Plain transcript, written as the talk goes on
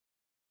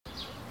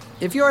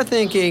If you're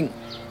thinking,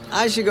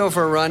 I should go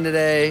for a run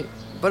today,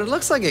 but it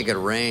looks like it could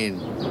rain,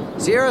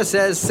 Sierra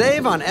says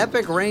save on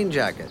Epic rain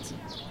jackets.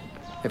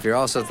 If you're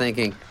also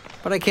thinking,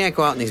 but I can't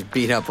go out in these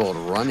beat-up old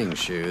running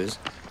shoes,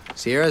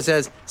 Sierra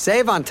says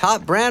save on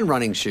top brand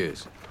running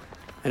shoes.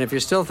 And if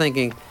you're still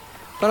thinking,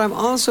 but I'm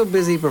also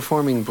busy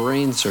performing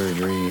brain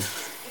surgery,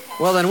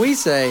 well, then we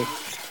say,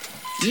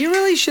 you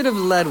really should have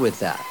led with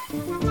that.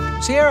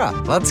 Sierra,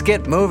 let's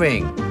get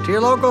moving to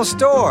your local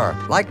store,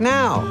 like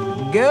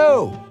now.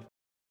 Go!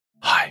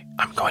 Hi,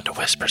 I'm going to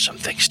whisper some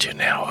things to you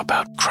now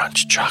about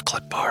Crunch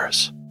chocolate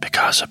bars.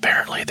 Because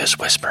apparently this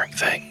whispering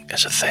thing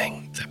is a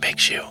thing that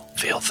makes you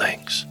feel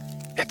things.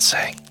 It's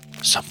saying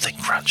something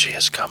crunchy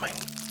is coming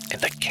in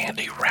the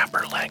candy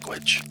wrapper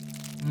language.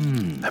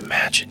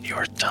 Imagine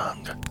your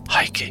tongue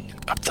hiking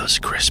up those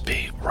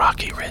crispy,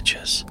 rocky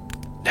ridges.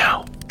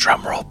 Now,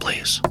 drum roll,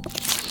 please.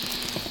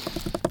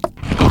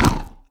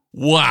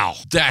 Wow,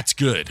 that's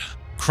good.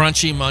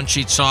 Crunchy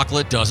Munchy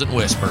chocolate doesn't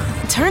whisper.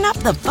 Turn up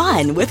the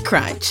fun with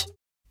Crunch.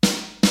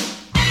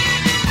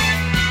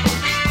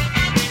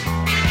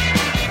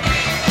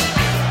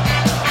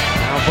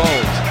 Now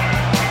Bold.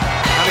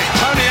 And it's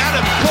Tony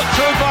Adams put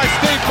through by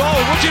Steve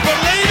Bold. Would you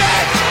believe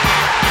it?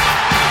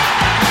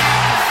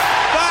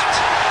 That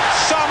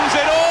sums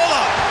it all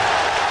up.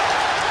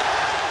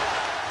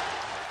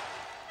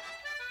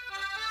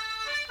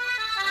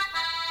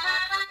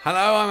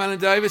 Hello, I'm Alan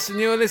Davis, and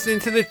you're listening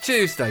to the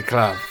Tuesday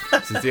Club.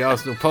 This is the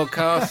Arsenal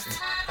podcast.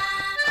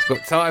 I've got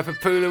Tayo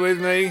Papula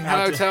with me.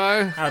 Hello,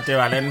 Tayo. How do,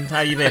 Alan?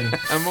 How you been?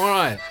 I'm all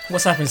right.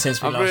 What's happened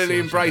since we I've last really saw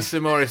each embraced the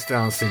Morris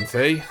dancing,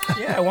 T.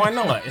 other? Yeah, why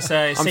not?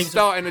 I'm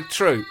starting a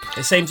troupe.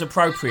 It seems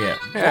appropriate.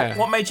 Yeah.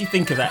 What made you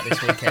think of that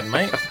this weekend,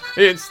 mate?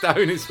 Ian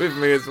Stone is with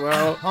me as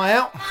well. Hi,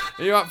 out.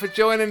 Are you up for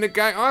joining the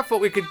gang? I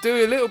thought we could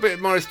do a little bit of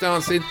Morris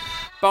dancing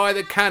by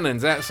the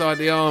cannons outside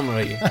the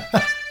armoury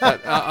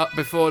up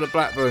before the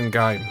Blackburn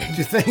game. Do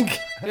you think?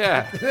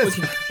 Yeah.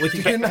 We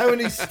Do could you know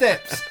any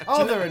steps?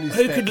 Are there any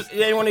steps?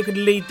 Anyone who could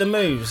lead the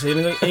moves? Have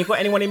you got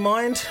anyone in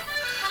mind?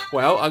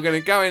 Well, I'm going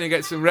to go in and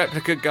get some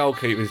replica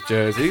goalkeepers'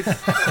 jerseys.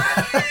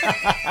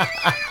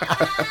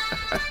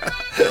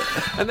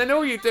 And then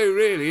all you do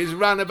really is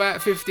run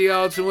about 50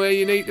 yards from where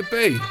you need to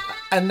be.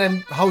 And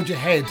then hold your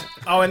head.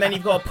 Oh, and then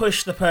you've got to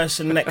push the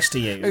person next to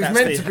you. Who's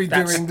meant to be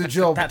doing the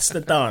job. That's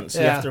the dance.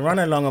 You Yeah. have to run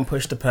along and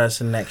push the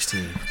person next to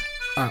you.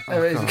 I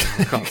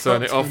can't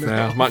turn it off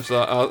now. Much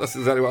like that's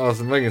exactly what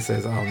Arsene Wenger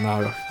says. Oh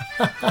no,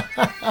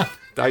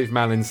 Dave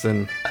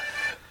Mallinson,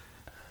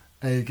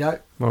 There you go.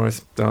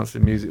 Morris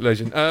dancing music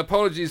legend.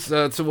 Apologies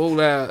to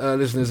all our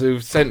listeners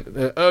who've sent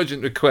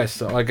urgent requests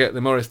that I get the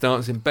Morris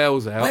dancing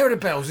bells out. Where are the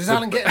bells? Is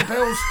Alan getting the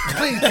bells?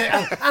 Please get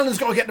Alan. Alan's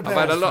got to get the bells.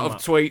 I've had a lot of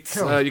tweets.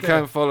 Cool, You good.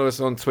 can follow us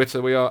on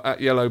Twitter. We are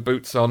at Yellow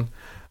Boots On.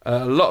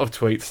 A lot of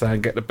tweets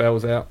saying get the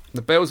bells out.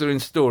 The bells are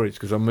in storage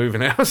because I'm moving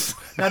house.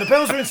 Now, the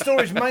bells are in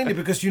storage mainly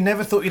because you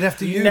never thought you'd have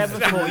to use Never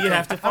them. thought you'd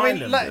have to I find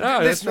mean, them. No,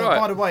 that's listener, right.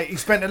 by the way, he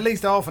spent at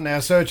least half an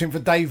hour searching for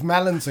Dave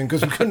Mallinson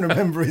because we couldn't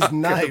remember his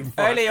name.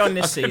 Early on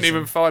this Couldn't season.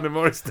 even find the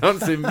Morris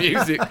dancing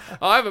music.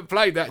 I haven't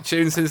played that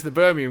tune since the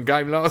Birmingham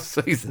game last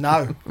season.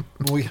 No.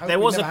 We hope There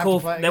we was never a have call.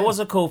 to play it There again. was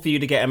a call for you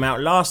to get him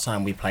out last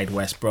time we played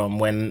West Brom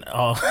when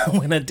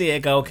when a dear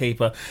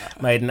goalkeeper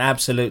made an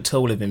absolute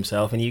tool of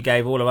himself, and you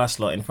gave all of us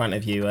lot in front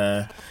of you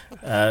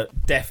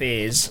deaf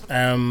ears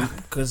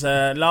because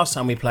last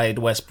time we played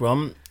West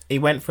Brom, he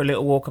went for a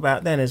little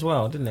walkabout then as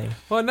well, didn't he?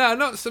 Well, no,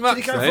 not so much.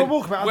 he go then. for a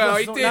walkabout? I Well, just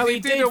he thought- did. No, he he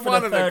did did at for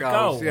one the of the third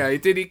goals. goal. Yeah, he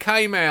did. He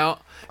came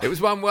out. It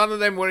was one of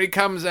them where he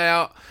comes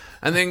out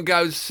and then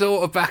goes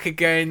sort of back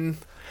again.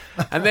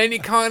 And then he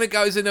kind of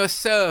goes in a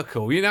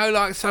circle, you know,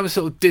 like some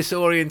sort of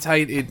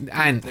disorientated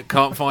ant that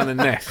can't find a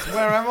nest.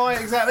 Where am I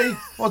exactly?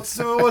 What's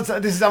that?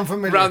 This is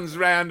unfamiliar. Runs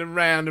round and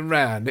round and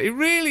round. It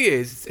really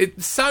is.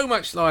 It's so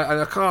much like,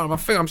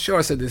 and I'm sure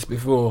I said this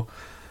before.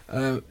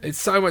 It's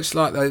so much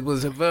like there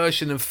was a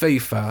version of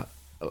FIFA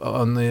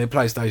on the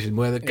PlayStation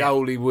where the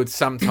goalie would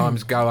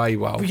sometimes go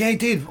AWOL. But yeah, he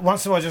did.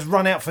 Once in a while, just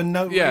run out for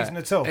no reason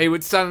at all. He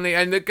would suddenly,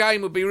 and the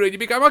game would be rude. You'd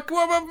be going, my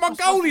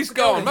goalie's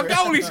gone. My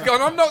goalie's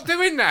gone. I'm not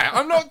doing that.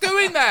 I'm not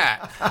doing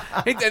that.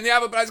 And the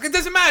other players go,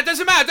 doesn't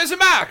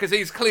matter, because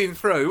he's clean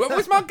through. Well,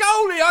 where's my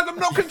goalie? I'm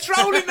not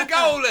controlling the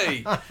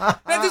goalie. That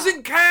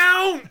doesn't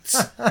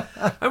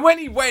count. And when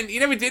he went, he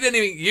never did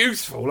anything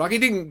useful. Like, he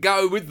didn't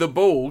go with the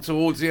ball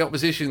towards the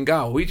opposition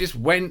goal. He just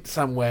went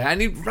somewhere,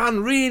 and he'd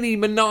run really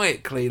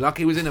maniacally, like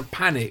he was in a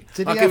panic.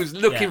 Did like he he have- was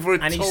looking for a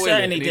and toilet. he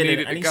certainly and he didn't. needed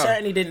And to he go.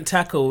 certainly didn't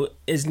tackle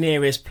his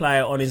nearest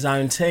player on his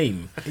own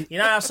team. You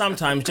know how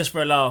sometimes, just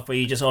for a laugh, where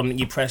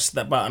you press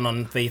that button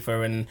on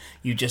FIFA and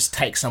you just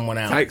take someone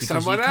out. Take because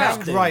someone you out. can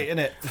That's do. great, isn't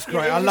it? It's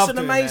great. Yeah, I it's love an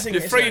doing amazing.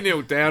 You're it's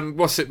 3-0 down.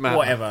 What's it matter?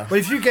 Whatever. But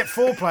if you get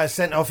 4 players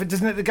sent off,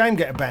 doesn't it the game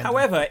get abandoned?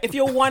 However, if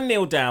you're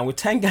 1-0 down with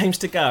 10 games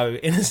to go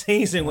in a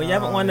season where you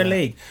haven't won the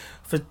league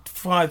for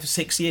 5 or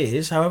 6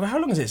 years, however, how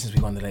long is it since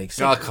we won the league?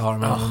 I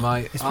can't remember,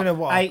 mate. It's been a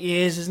while. 8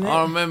 years, isn't it?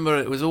 I remember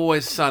it was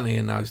always sunny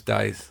in those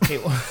days.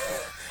 It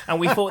was- and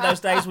we thought those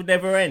days would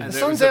never end. The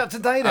sun's out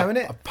today, though, isn't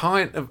it? A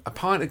pint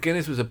of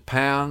Guinness was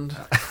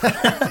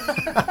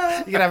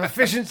 £1. You can have a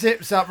fish and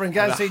chips supper and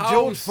go and see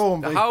George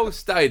Formby. The whole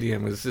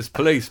stadium was just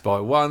policed by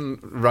one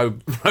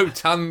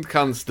rotund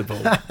constable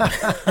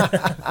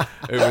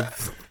who would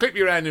clip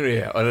you around your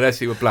ear,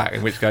 unless you were black,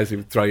 in which case he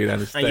would throw you down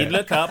the stairs. And you'd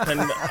look up,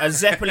 and a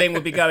Zeppelin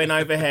would be going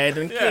overhead,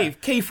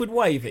 and Keith would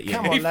wave at you.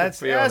 Come on,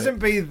 lads. It hasn't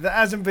been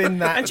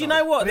that. And do you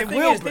know what? The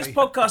thing is, this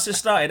podcast has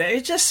started.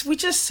 We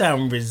just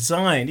sound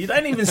resigned. You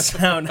don't even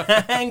sound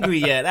angry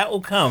yet. That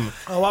will come.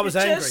 Oh, I was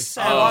angry.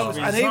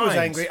 And he was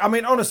angry. I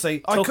mean,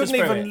 honestly, I couldn't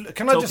even.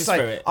 Can I just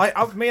say,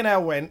 me and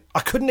Al went.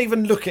 I couldn't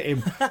even look at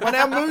him when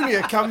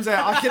Almunia comes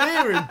out. I can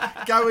hear him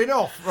going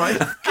off. Right,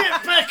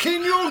 get back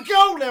in your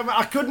goal now.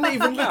 I couldn't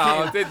even look at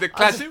him. I did the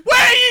classic. Where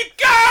are you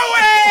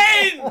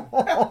going?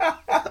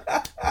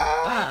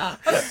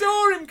 I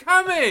saw him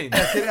coming.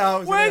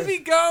 Where's he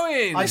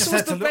going? I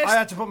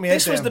had to put my head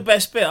This was down. the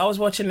best bit. I was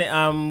watching it.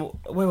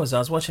 Where was I? I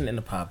was watching it in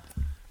the pub.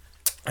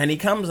 And he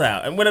comes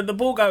out, and when the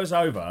ball goes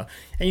over,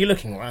 and you're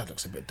looking, well, that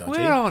looks a bit dodgy.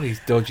 Where are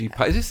these dodgy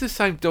pubs? Is this the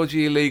same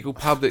dodgy illegal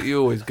pub that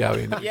you always go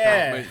in? That you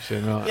can't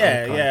mention? Right,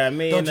 yeah.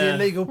 Me Dodgy and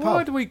illegal pub.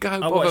 Why do we go?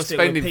 Bother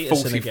spending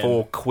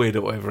 44 quid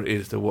or whatever it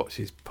is to watch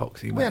his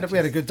poxy matches? We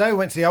had a good day. We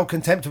went to the old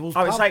Contemptibles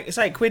pub. It's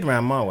 £8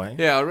 round my way.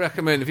 Yeah, I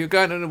recommend if you're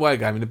going to an away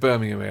game in the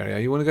Birmingham area,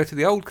 you want to go to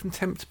the old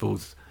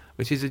Contemptibles,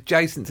 which is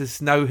adjacent to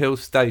Snow Hill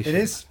Station.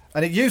 It is.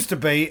 And it used to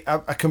be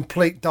a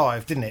complete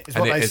dive, didn't it? Is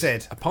what they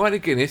said. A pint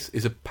of Guinness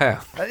is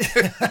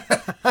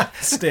 £1.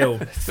 Still.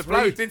 The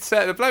bloke did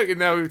say, we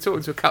were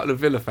talking to a couple of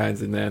Villa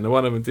fans in there, and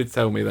one of them did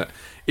tell me that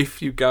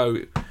if you go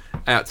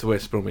out to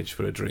West Bromwich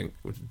for a drink,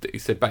 he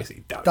said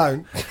basically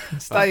don't.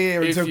 Stay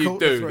here until if you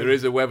quarter do, to 3. there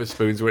is a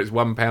Weatherspoons where it's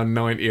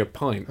 £1.90 a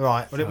pint.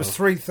 Right, well, it was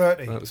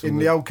 £3.30 in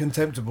the old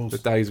Contemptibles. The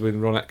days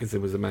when Ron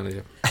Atkinson was the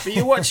manager. But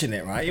you're watching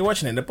it, right? You're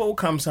watching it. The ball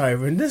comes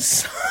over, and then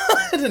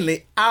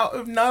suddenly, out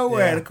of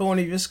nowhere, the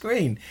corner of your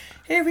screen,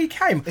 here he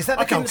came. Is that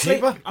the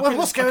goalkeeper?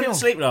 What's going on? I couldn't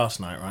sleep last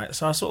night, right?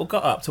 So I sort of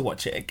got up to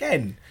watch it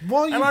again.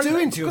 What are you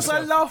doing to yourself?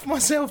 Because I laughed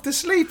myself to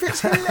sleep.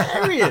 It's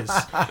hilarious.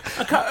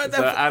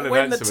 Alan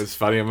Hansen was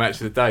funny on Match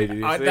of the Day. Did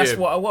you see that's him?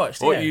 what I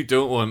watched. What you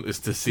don't want is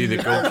to see the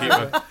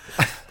goalkeeper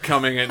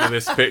coming into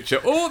this picture.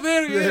 Oh,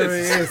 there he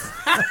is.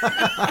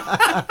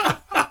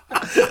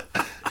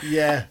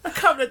 Yeah. A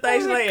couple of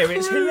days later,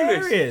 it's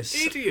hilarious.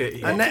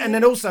 Idiot. And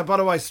then also, by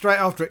the way, straight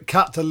after it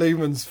cut to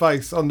Lehman's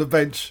face on the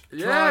bench.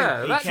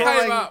 Yeah,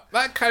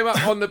 that came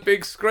up on the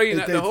big screen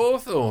at the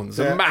Hawthorns.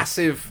 A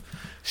massive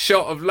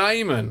shot of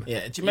Lehman.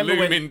 Yeah, do you remember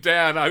looming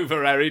down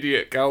over our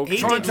idiot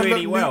goalkeeper? He did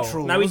really well.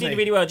 He did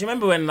really well. Do you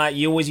remember when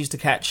you always used to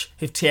catch,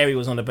 if Thierry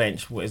was on the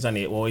bench, he's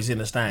in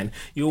the stand,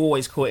 you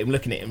always caught him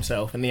looking at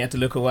himself and he had to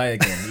look away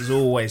again. He was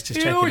always just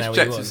checking how he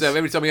was. Himself.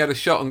 Every time he had a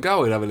shot on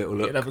goal, he'd have a little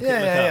look.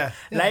 Yeah.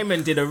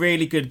 Lehman did a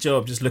really good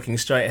job just looking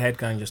straight ahead,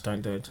 going, just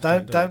don't do it.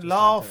 Don't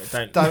laugh.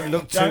 Don't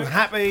look too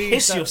happy.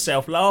 Piss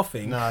yourself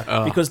laughing.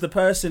 No. Because the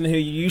person who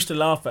you used to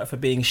laugh at for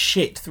being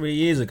shit 3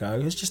 years ago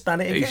has just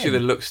done it again. He should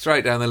have looked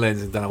straight down the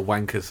lens and done a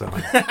wanker sign.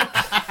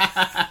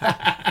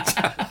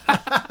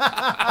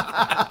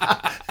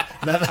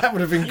 Now that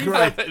would have been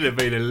great. That would have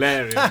been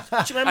hilarious.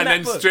 And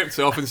then stripped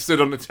off and stood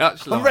on the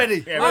touchline. I'm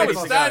ready. I was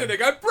standing there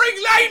going, bring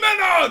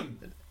Lehman on!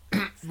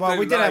 Well,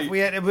 we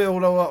had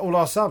all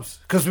our subs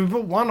because we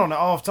put one on at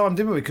half time,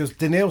 didn't we? Because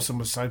Denilson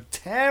was so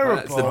terrible.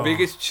 That's the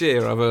biggest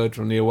cheer I've heard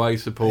from the away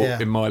support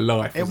in my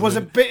life. It was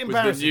a bit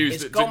embarrassing. The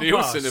news that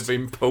Denilson had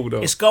been pulled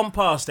off. It's gone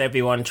past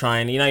everyone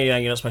trying.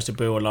 You're not supposed to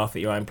boo or laugh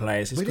at your own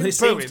players. They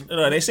seem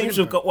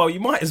to have got. Well, you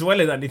might as well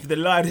have done if the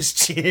loudest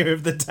cheer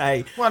of the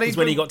day was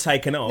when he got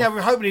taken off. Yeah,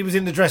 we're hoping he was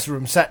in the dressing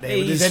room, sat there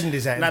with his head in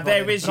his hand. Now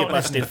there is your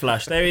busted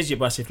flush. There is your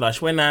busted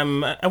flush. When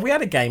have we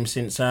had a game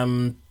since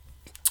Thomas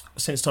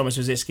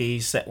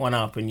Rosicky set one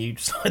up and you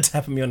started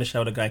tapping me on the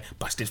shoulder going,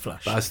 busted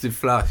flush. Busted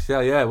flush,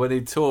 yeah, when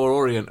he tore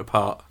Orient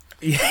apart.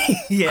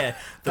 Yeah,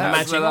 the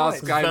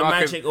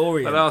magic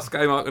Orient. The last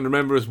game I can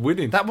remember us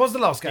winning. That was the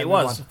last game. It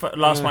was.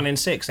 Last one in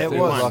 6. It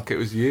was. Like it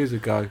was years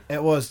ago.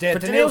 It was. Yeah,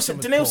 but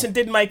Denilson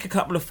did make a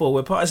couple of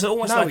forward passes. It's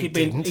almost like he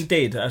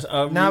did.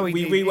 No,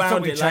 we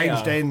rewound it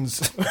later. Changed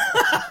ends.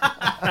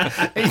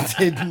 He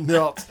did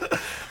not.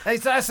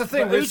 That's the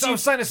thing. I was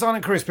saying to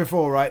Silent Chris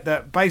before, right?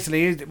 That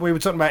basically we were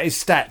talking about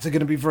his stats are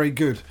going to be very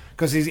good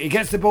because he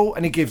gets the ball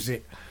and he gives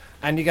it.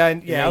 And you're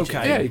going,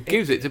 okay. Yeah, he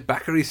gives it to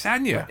Bakary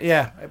Sagna.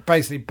 Yeah,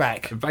 basically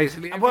back.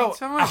 Basically, time.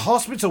 A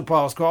hospital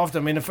pass quite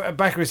often. I mean,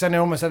 Bakary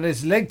Sagna almost had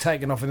his leg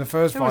taken off in the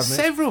first 5 minutes. There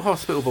were several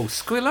hospital balls.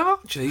 Squill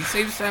Archer, he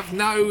seems to have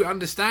no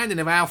understanding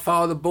of how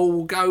far the ball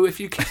will go if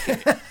you kick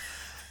it. Has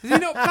he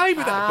not played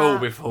with that ball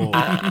before?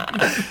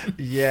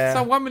 Yeah.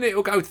 So 1 minute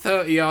it'll go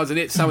 30 yards and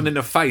hit someone in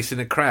the face in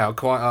the crowd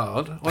quite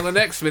hard. On the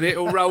next minute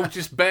it'll roll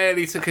just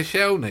barely to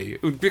Koscielny.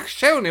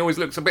 Koscielny always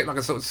looks a bit like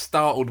a sort of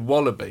startled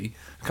wallaby.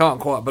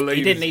 Can't quite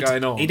believe what's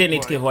going on. He didn't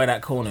need to give away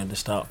that corner in the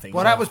start thing.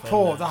 Well, that was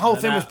poor. The whole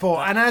thing was poor.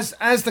 And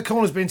as the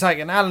corner's been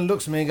taken, Alan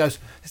looks at me and goes,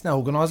 "There's no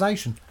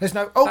organisation. There's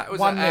no." Oh, that was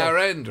at our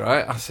end,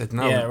 right? I said,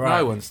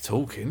 no one's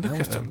talking. Look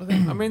at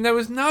them. I mean, there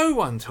was no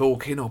one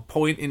talking or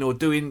pointing or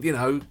doing,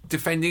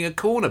 defending a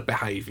corner. corner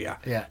behaviour.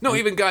 Yeah. Not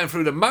even going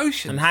through the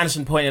motion. And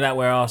Hansen pointed out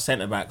where our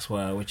centre-backs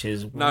were, which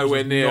is...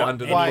 Nowhere near not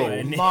under the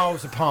anywhere ball. near-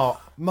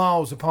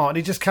 Miles apart. And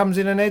he just comes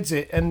in and heads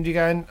it, and you're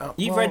going...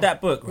 You've read that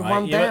book, right?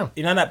 One down.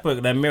 You know that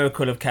book, The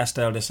Miracle of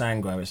Castel di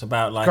Sangro? It's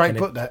about like... Great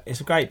book, that.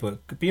 It's a great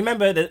book. But you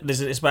remember that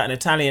it's about an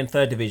Italian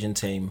third division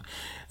team,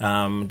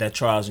 their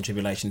trials and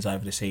tribulations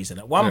over the season.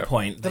 At one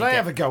point... Did they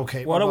have a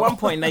goalkeeper? Well, at one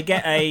point they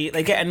get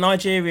a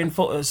Nigerian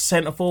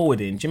centre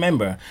forward in. Do you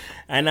remember?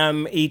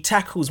 And he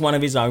tackles one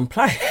of his own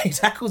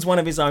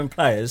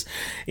players.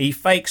 He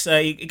fakes.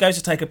 He goes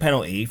to take a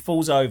penalty. He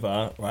falls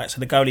over. Right, so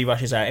the goalie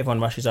rushes out.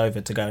 Everyone rushes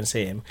over to go and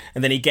see him.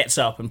 And then he gets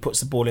up and puts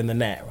the ball in the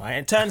net. Right.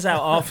 It turns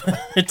out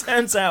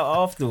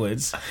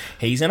afterwards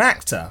he's an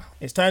actor.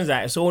 It turns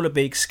out it's all a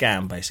big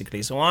scam,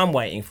 basically. So I'm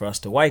waiting for us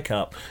to wake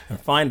up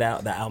and find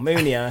out that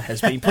Almunia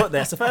has been put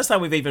there. It's the first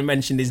time we've even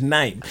mentioned his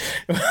name,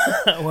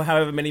 or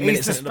however many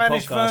minutes He's the into the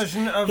Spanish podcast.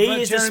 version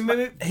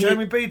of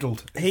Jeremy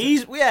Beadled.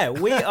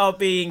 We are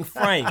being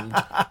framed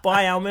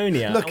by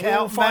Almunia. Look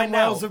out,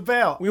 Manuel's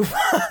about.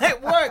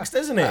 It works,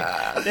 doesn't it?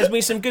 There's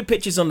been some good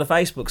pictures on the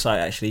Facebook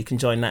site, actually. You can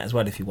join that as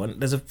well if you want.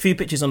 There's a few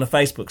pictures on the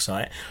Facebook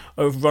site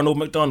of Ronald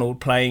McDonald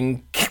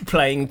playing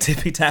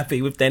Tippy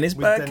Tappy with Dennis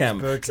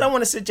Bergkamp.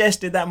 Someone has suggested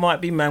that might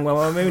be Manuel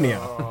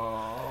Almunia.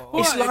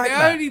 It's like the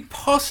that. only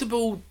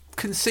possible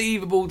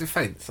conceivable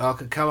defence I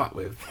could come up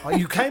with. Oh,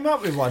 you came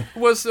up with one.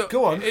 Was that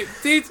Go on.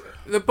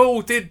 The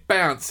ball did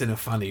bounce in a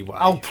funny way.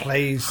 Oh,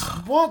 please.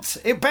 What?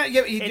 You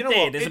know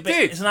what?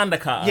 It's an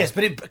undercut. Yes,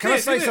 but can I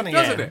say something?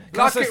 Doesn't it?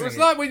 It was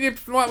like when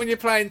you're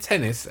playing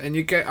tennis and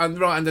you get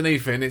right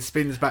underneath it and it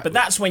spins back. But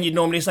that's when you'd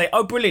normally say,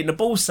 oh, brilliant, the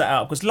ball's set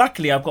up. Because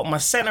luckily I've got my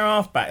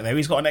centre-half back there.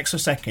 He's got an extra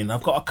second.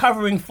 I've got a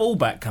covering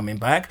full-back coming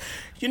back.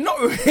 You're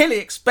not really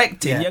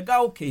expecting your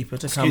goalkeeper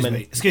to come in.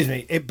 Excuse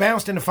me. It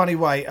bounced in a funny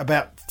way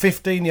about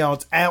 15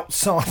 yards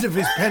outside of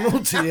his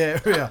penalty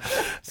area.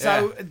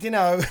 So,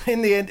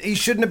 in the end, he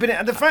shouldn't have been...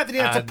 And the fact that he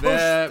had to push...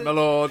 There, my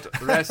lord,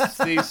 rests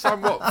the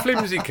somewhat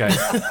flimsy case.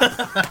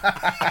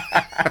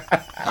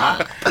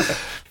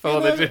 For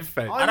the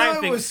defence. I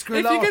don't think... If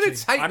you're going to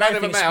take one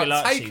of them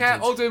out, take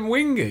out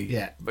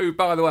Odemwingie. Who,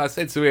 by the way, I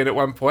said to Ian at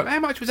one point, how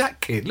much was that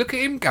kid? Look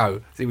at him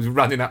go. He was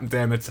running up and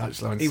down the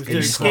touchline. He was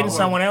just skinning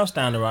someone else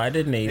down the right,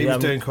 didn't he? He was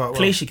doing quite well.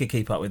 Clichy could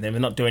keep up with him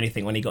and not do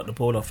anything when he got the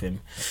ball off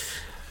him.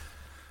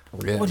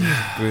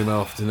 Yeah, grim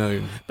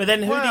afternoon. But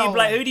then who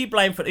do you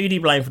blame for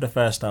the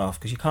first half?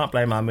 Because you can't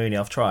blame Almunia.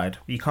 I've tried.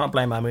 You can't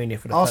blame Almunia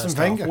for the first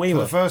half. Arsene Wenger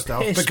for the first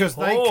half because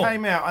they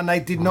came out and they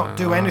did not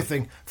do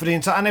anything for the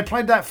entire. And they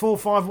played that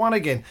 4-5-1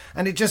 again,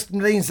 and it just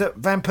means that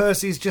Van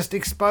Persie's just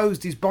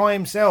exposed. He's by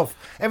himself.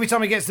 Every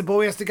time he gets the ball,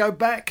 he has to go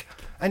back,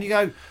 and you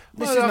go,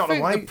 "This is not the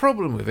way." The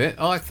problem with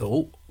it, I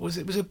thought, was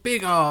it was a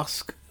big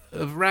ask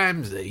of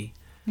Ramsey.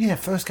 Yeah,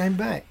 first game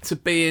back. To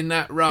be in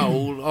that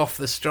role off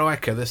the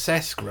striker, the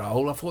Cesc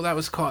role, I thought that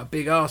was quite a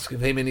big ask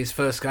of him in his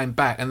first game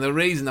back. And the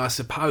reason I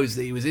suppose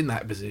that he was in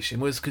that position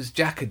was because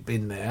Jack had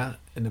been there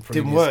in the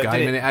previous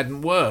game and it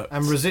hadn't worked.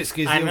 And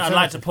Rositzky. And I'd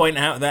like to point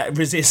out that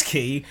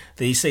Rositzky,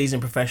 the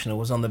seasoned professional,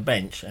 was on the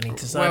bench and he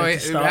decided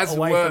to start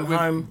away from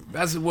home. It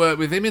hasn't worked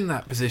with him in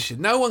that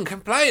position. No one can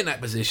play in that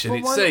position,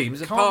 it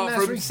seems, apart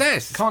from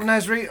Cesc. Can't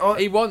Nasri?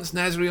 He wants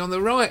Nasri on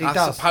the right.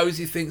 I suppose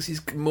he thinks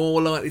he's more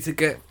likely to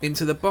get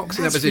into the box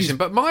in that position.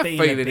 But my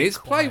feeling is,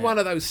 play one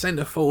of those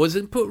centre forwards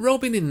and put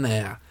Robin in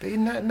there. But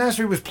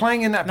Nasri was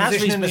playing in that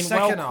position in the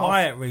second half.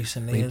 Quiet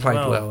recently. He played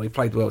well. He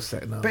played well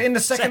second half. But in the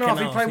second half,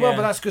 he played well.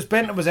 But that's because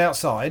Benton was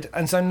outside,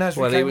 and so Nasri.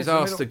 Well, he was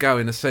asked to go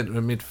in the centre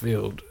of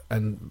midfield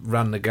and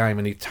run the game,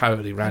 and he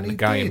totally ran the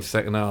game in the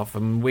second half.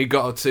 And we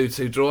got a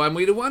 2-2 draw, and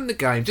we'd have won the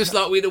game, just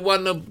like we'd have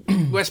won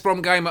the West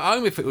Brom game at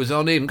home if it was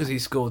on him, because he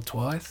scored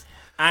twice.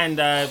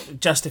 And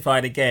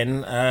justified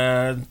again,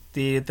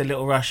 the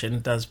little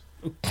Russian does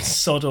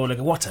sod all.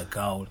 What a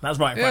goal! That was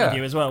right in front of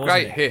you as well, wasn't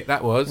it? Great hit,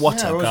 that was.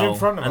 What a goal! Was in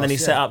front of and then he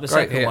set up the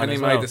great second hit, one and he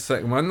as made well. the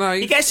second one. No,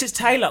 he gets his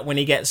tail up when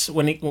he gets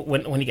when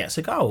he gets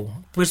a goal.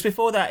 Because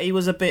before that, he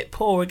was a bit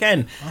poor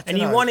again, and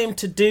you want him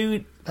to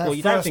do. Well,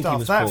 you don't think he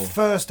was poor. That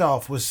first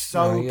half was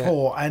so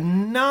poor,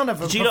 and none of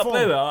them. Did you not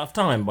boo at half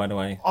time, by the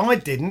way? I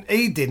didn't.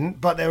 He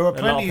didn't. But there were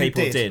plenty who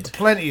did.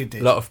 Plenty who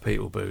did. A lot of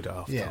people booed at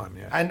half time.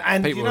 Yeah,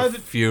 and people were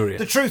furious.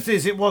 The truth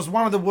is, it was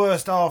one of the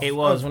worst half. It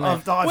was,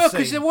 wasn't it? Well,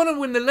 because they want to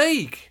win the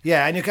league.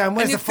 Yeah, and you're going,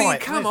 where's the fight?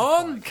 Come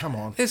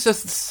on. There's a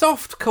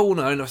soft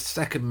corner in the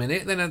second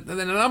minute, then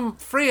an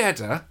free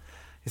header.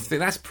 You think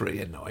that's pretty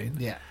annoying.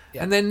 Yeah.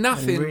 And then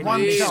nothing. And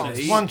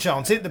one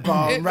chance, hit the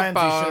bar.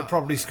 Ramsey should have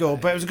probably scored,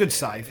 but it was a good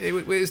save. It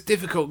was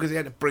difficult because he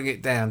had to bring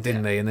it down,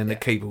 didn't he? And then the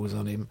keeper was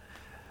on him.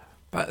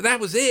 But that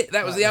was it.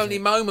 That was the only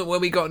moment where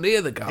we got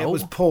near the goal. It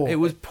was poor. It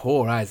was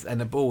poor,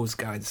 and the ball was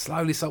going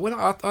slowly. So when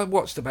I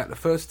watched about the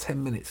first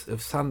 10 minutes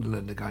of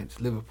Sunderland against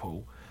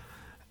Liverpool,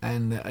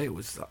 and it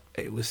was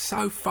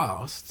so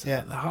fast.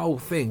 Yeah. The whole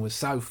thing was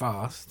so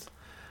fast.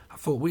 I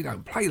thought, we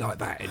don't play like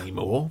that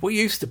anymore. We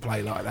used to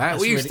play like that.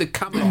 We used to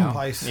come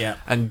out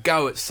and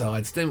go at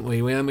sides, didn't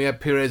we? We had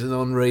Pires and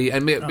Henry,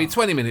 and it'd be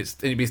 20 minutes,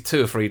 it'd be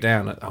 2 or 3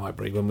 down at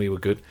Highbury when we were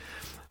good.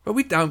 But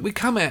we don't. We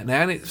come out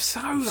now and it's so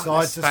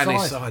like the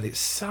Spanish side. It's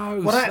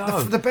so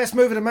slow. The best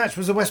move of the match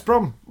was the West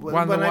Brom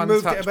when they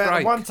moved it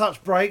about a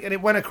one-touch break and it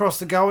went across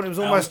the goal and it was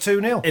almost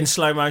 2-0 in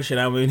slow motion.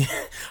 Almunia.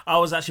 I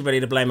was actually ready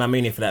to blame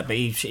Almunia for that, but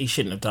he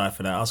shouldn't have died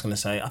for that. I was going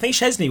to say I think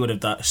Szczesny would have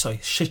died. Sorry,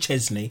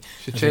 Szczesny.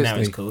 Now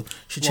it's called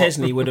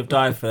Szczesny would have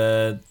died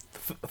for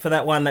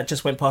that one that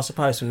just went past the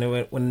post when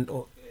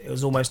it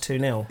was almost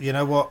 2-0. You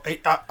know what?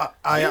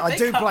 I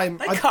do blame.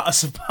 They cut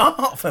us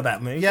apart for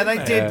that move. Yeah,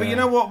 they did. But you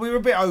know what? We were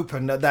a bit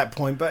open at that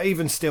point. But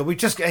even still, we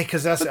just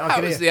because that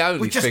was the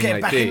only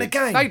thing they did. In the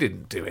game. They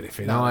didn't do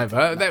anything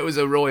either. That was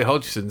a Roy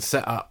Hodgson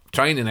set up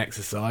training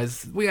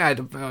exercise. We had,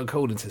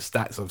 according to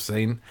stats I've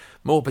seen,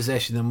 more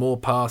possession and more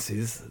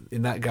passes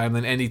in that game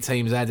than any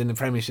teams had in the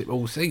Premiership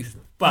all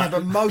season.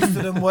 But most of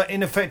them were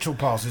ineffectual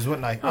passes,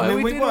 weren't they? I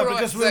mean, we were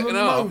because we were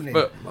moaning.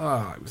 But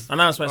I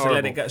know I'm supposed to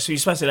let it go. So you're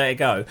supposed to let it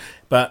go,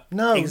 but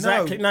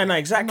exactly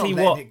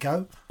what? It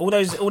go. All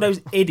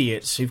those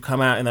idiots who've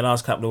come out in the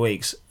last couple of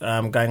weeks,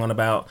 going on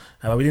about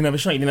we didn't have a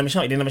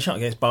shot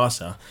against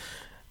Barca.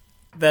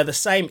 They're the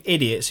same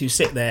idiots who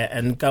sit there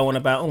and go on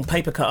about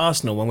paper cut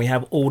Arsenal when we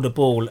have all the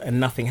ball and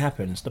nothing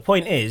happens. The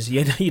point is,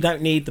 you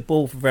don't need the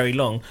ball for very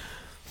long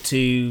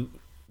to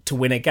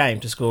win a game,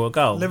 to score a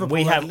goal. Liverpool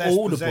we have less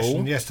all the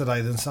possession ball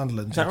yesterday than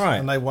Sunderland. Is that right?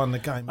 And they won the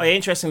game. Oh, yeah,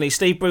 interestingly,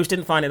 Steve Bruce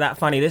didn't find it that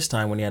funny this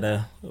time when he had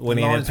a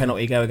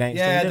penalty go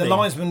against him. Yeah, the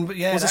linesman.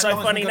 Yeah, was it so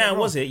funny now?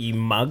 Was it, you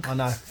mug? I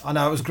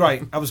know. It was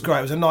great. It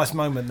was a nice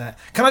moment there.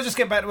 Can I just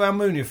get back to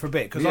Almunia for a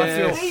bit? Because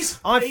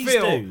I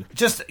feel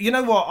just, you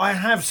know what? I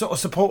have sort of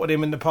supported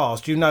him in the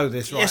past. You know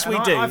this, right? Yes, we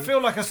do. I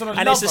feel like a sort of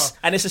lover.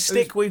 It's a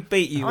stick we've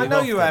beat you with. I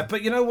know you have,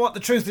 but you know what? The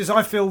truth is,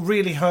 I feel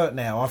really hurt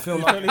now. I feel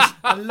like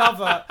a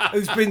lover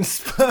who's been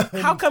spurned.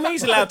 How come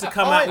he's allowed to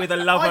come out with a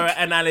lover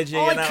analogy?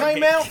 I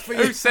came out for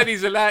you. Who said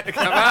he's allowed to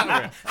come out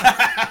of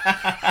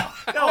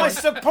it? I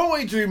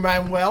supported you,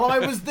 Manuel. I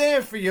was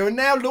there for you, and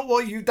now look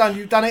what you've done.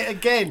 You've done it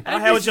again. I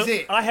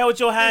held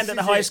your hand at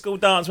the high school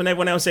dance when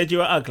everyone else said you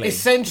were ugly.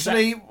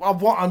 Essentially,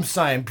 what I'm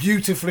saying,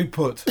 beautifully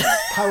put,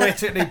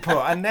 poetically put.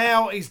 And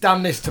now he's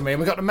done this to me.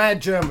 And we've got the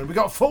mad German. We've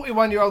got a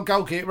 41-year-old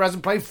goalkeeper who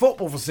hasn't played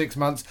football for 6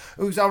 months,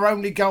 who's our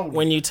only goalie.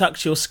 When you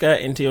tucked your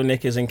skirt into your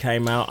knickers and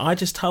came out, I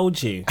just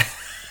told you.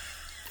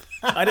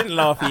 I didn't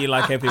laugh at you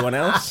like everyone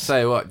else.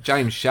 Say what,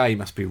 James Shea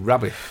must be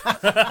rubbish.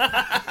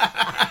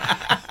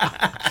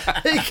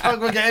 He can't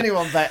go get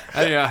anyone back.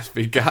 And he has to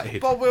be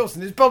gutted. Bob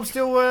Wilson, is Bob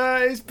still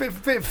he's a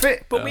bit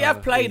fit? But we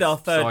have played our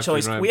third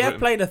choice. We have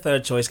played a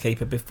third choice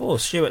keeper before.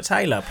 Stuart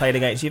Taylor played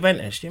against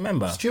Juventus. Do you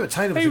remember? Stuart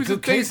Taylor was a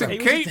decent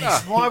keeper.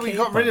 Why we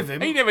got rid of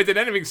him? He never did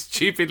anything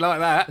stupid like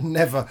that.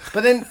 Never.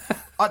 But then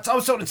I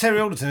was talking to Terry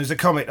Alderton, who's a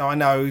comic I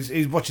know.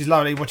 He watches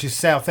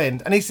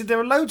Southend, and he said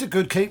there are loads of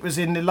good keepers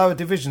in the lower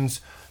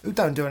divisions who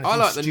don't do anything. I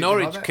like the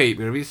Norwich like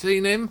keeper. Have you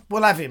seen him?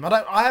 We'll have him. I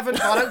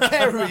don't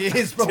care who he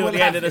is. But till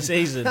the end of the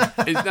season.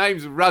 His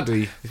name's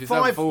Ruddy. It's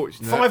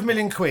unfortunate. £5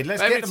 million.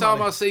 Let's Every get the time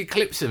money. I see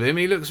clips of him,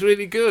 he looks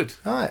really good.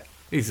 Right.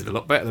 He's a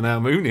lot better than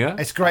Almunia.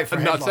 It's great for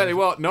him. I'll tell you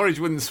what, Norwich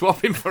wouldn't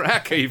swap him for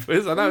our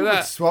keepers. I know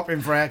that. Swap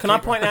him for our Can I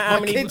point out how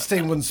many? kids'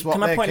 team wouldn't swap.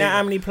 Can I point out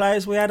how many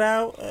players we had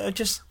out?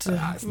 It's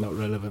not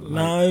relevant.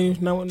 Mate.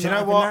 No. Do you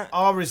know what?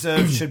 Our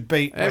reserve should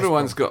beat.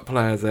 Everyone's got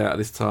players out at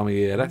this time of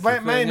year. That's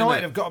Man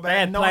United have got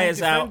about 9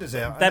 defenders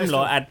out. Them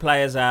lot had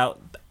players out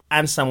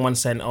and someone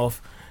sent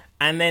off.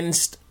 And then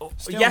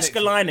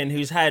Jaskalainen,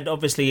 who's had,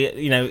 obviously,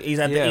 he's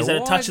had a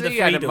touch of the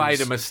freedoms. He had made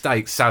a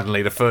mistake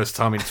suddenly the first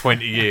time in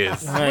 20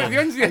 years.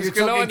 When's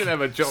Jaskalainen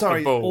ever dropped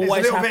the ball? There's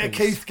a little bit of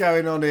Keith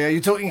going on here.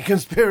 You're talking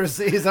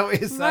conspiracy, is that what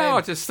you're saying? No,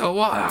 I just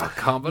thought, I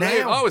can't believe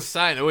it. I was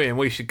saying to Ian,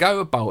 we should go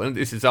to Bolton.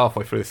 This is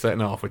halfway through the second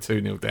half, we're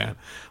 2-0 down.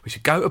 We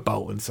should go to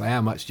Bolton and say, how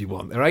much do you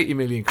want? They're 80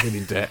 million quid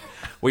in debt.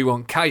 We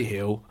want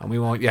Cahill and we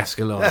want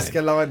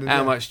Jaskalainen.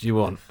 How much do you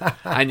want?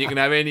 And you can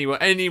have any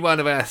one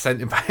of our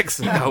centre-backs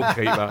and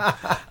goalkeeper.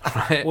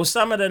 Right. Well,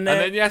 some of them. And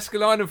then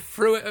Jaskalainen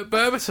threw it at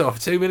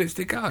Berbatov. 2 minutes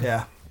to go.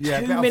 Yeah.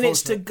 2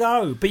 minutes to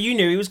go. But you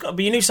knew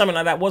you knew something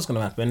like that was going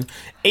to happen.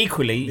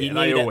 Equally, you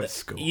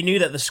knew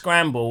that the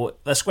scramble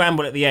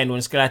at the end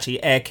when Squillaci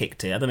air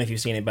kicked it. I don't know if you've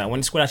seen it, but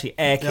when Squillaci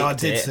air kicked it, I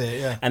did see it.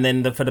 Yeah. And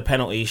then for the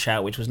penalty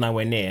shout, which was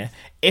nowhere near.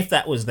 If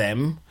that was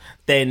them,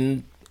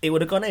 then it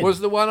would have gone in. Was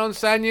the one on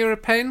Sanya a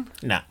pen?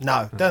 No,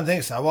 don't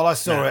think so. Well, I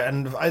saw it,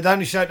 and it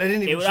only showed. They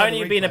didn't even. It would only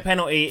have been a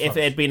penalty if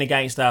it had been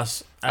against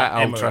us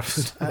at Old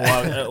Trafford or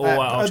at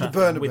Old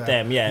Trafford with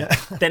them. Yeah,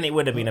 then it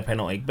would have been a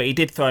penalty. But he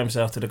did throw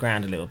himself to the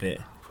ground a little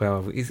bit.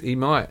 Well, he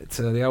might.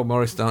 The old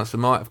Morris dancer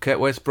might have kept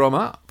West Brom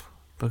up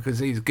because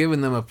he's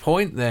given them a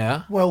point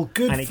there. Well,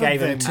 good. And he gave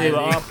them 2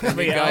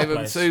 He gave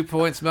them 2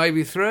 points,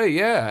 maybe 3.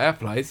 Yeah, our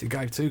place. He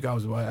gave 2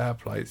 goals away at our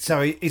place.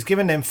 So he's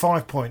given them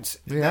 5 points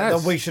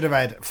that we should have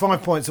had.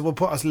 5 points that will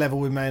put us level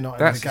with Man United.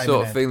 That's the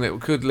sort of thing that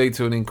could lead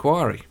to an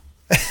inquiry.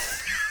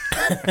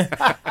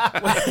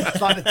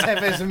 It's like the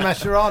Tevez and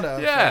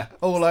Mascherano. Yeah.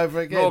 All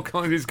over again.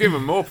 He's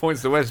given more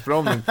points to West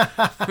Brom than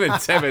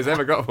Tevez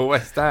ever got for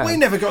West Ham. We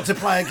never got to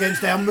play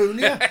against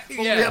Almunia.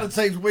 All the other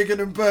teams, Wigan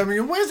and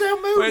Birmingham. Where's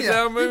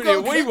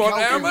Almunia? We want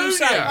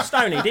Almunia.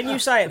 Stoney, didn't you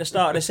say at the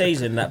start of the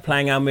season that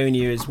playing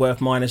Almunia is worth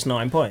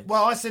 -9 points?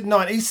 Well, I said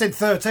 9. He said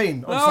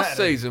 13 on Last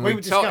Saturday. season, we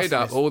totted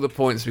up all the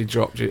points we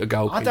dropped due to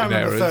goalkeeping I don't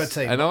remember errors.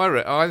 13.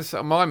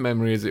 And my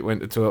memory is it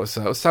went to 12.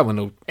 So someone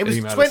will it was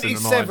email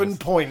 27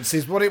 points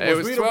is what it was. It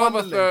was 12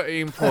 or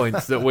 13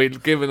 points that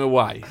we'd given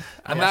away.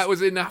 And that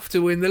was enough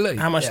to win the league.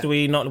 How much do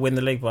we not win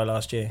the league by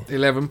last year?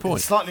 11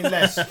 points. It's slightly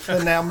less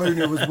than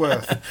Almunia was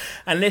worth.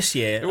 And this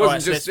year... It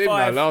wasn't just him,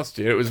 though, last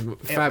year. It was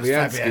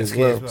Fabianski as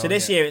well. So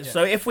this year...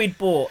 So if we'd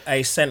bought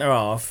a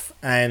centre-half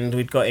and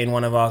we'd got in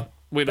one of our...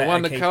 We'd have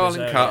won the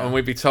Carling Cup and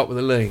we'd be top of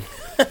the league.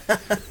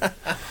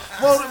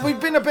 Well, we've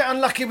been a bit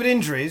unlucky with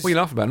injuries. We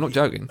laugh about it, I'm not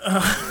joking.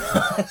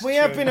 We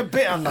have been a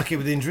bit unlucky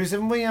with injuries,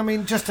 haven't we? I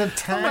mean, just a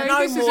tad.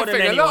 This is the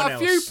thing. A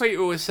few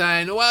people were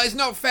saying, well, it's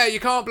not fair, you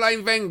can't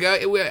blame Wenger.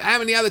 How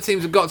many other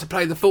teams have got to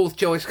play the fourth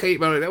choice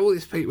keeper? All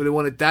these people who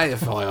want to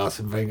deify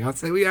Arsene Wenger. I'd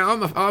say, well, yeah,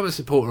 I'm a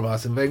supporter of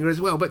Arsene Wenger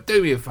as well, but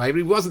do me a favour,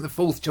 he wasn't the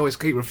fourth choice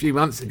keeper a few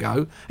months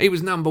ago. He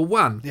was number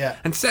one. Yeah.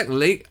 And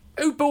secondly,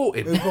 who bought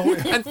him?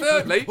 And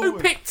thirdly, who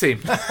picked him?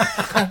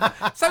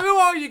 So who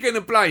are you going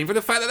to blame for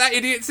the fact that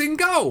idiot's in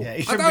goal? Yeah,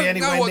 he shouldn't be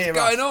anywhere I don't know what's near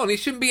going us. on. He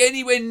shouldn't be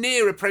anywhere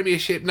near a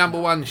Premiership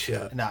 #1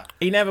 shirt. No.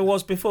 He never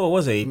was before,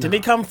 was he? No. Did he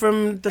come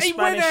from the Spanish...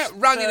 He went out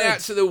running out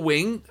to the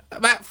wing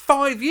about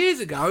 5 years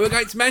ago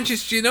against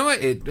Manchester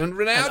United, and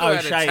Ronaldo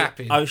had a tap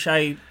in.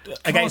 O'Shea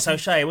against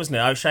O'Shea, wasn't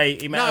it? O'Shea,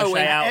 he met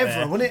O'Shea out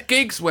there. Wasn't it?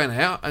 Giggs went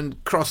out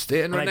and crossed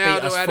it, and And they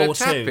Ronaldo beat us had a 4-2.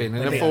 tap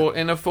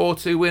in a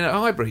 4-2 win at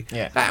Highbury.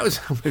 Yeah. That was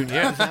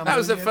Almunia. That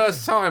was the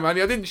first time.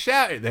 Only I didn't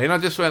shout it then. I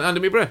just went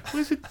under my breath.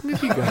 Where's he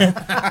going?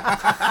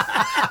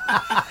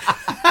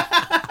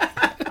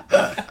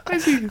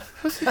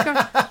 Where's he going?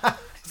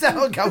 Is that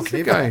not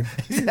goalkeeper?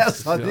 He's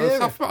outside there.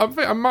 I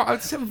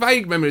have a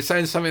vague memory of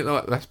saying something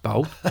like that's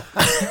bold. Do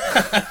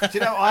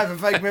you know, I have a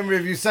vague memory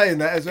of you saying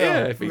that as well.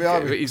 Yeah,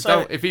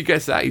 if he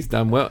gets that, he's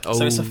done well.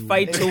 So it's a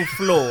fatal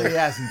flaw. He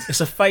hasn't.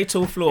 It's a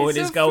fatal flaw in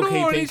his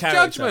goalkeeping character.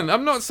 Judgment.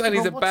 I'm not saying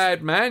he's a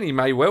bad man. He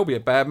may well be a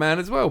bad man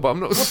as well, but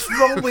I'm not. What's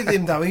wrong with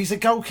him though? He's a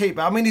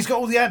goalkeeper. I mean, he's got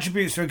all the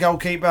attributes for a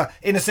goalkeeper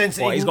in a sense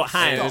that he's got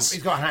hands.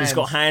 He's got hands. He's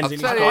got hands.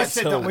 I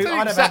said that I'd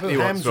have exactly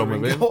what's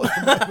wrong with him.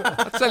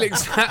 I'll tell you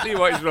exactly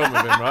what is wrong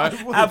with him, right?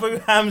 Abu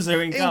Hamza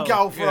in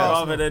goal for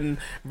rather than...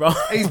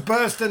 He's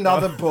burst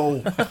another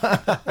ball.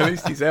 At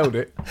least he's held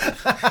it.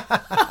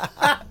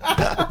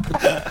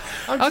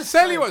 I'll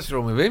tell you what's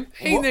wrong with him.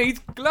 He needs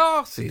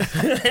glasses.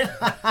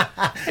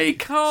 He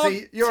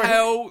can't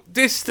tell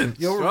distance.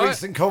 You're a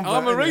recent convert.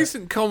 I'm a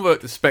recent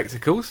convert to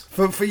spectacles.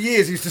 For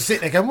years, he used to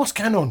sit there going, what's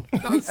going on?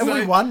 Have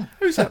we won?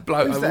 Who's that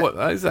bloke? Who's that? What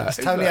is that? It's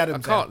Tony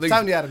Adams.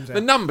 Tony Adams.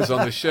 The numbers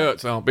on the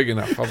shirts aren't big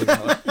enough.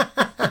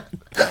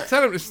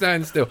 Tell him to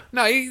stand still.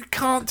 No, he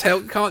can't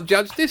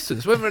judge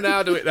distance. When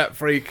Ronaldo hit that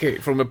free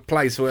kick from a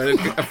place where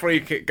a free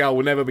kick goal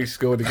will never be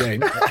scored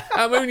again,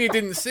 Almunia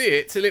didn't see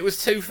it till it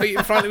was 2 feet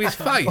in front of his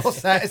face.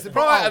 What's that?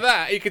 Prior to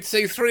that, he could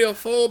see 3 or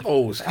 4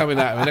 balls coming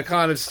at him in a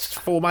kind of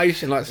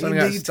formation like something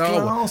out of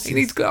Star Wars. He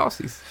needs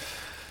glasses.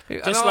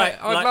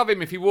 I'd love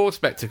him if he wore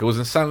spectacles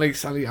and suddenly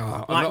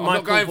I'm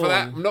not going for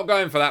that. I'm not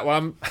going for that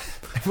one.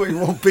 We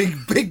want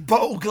big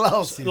bottle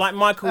glasses. Like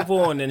Michael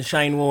Vaughan and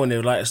Shane Warne,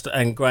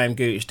 and Graham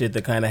Gooch did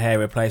the kind of hair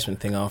replacement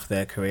thing after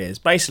their careers.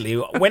 Basically,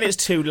 when it's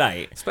too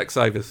late,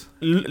 Specsavers,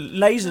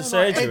 laser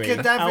surgery,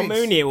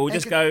 Almunia will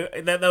just go.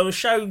 They'll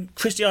show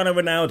Cristiano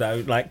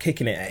Ronaldo like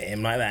kicking it at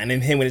him like that, and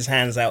then him with his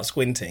hands out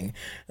squinting, and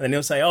then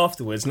he'll say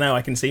afterwards, "Now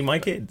I can see my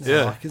kids.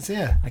 Yeah, I can see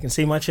her. I can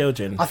see my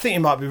children." I think he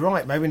might be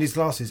right. Maybe in his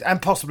glasses,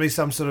 and possibly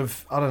some sort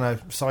of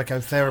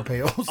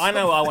psychotherapy. Or I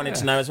know what I wanted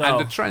to know as well.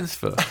 And a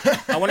transfer.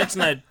 I wanted to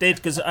know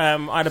because I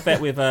had a bet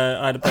with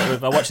I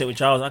watched it with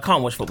Charles. I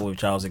can't watch football with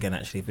Charles again.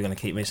 Actually, if we're going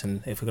to keep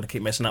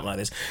messing up like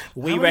this,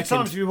 How many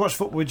times have you watched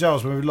football with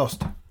Charles when we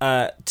lost?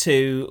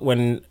 2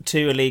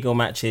 illegal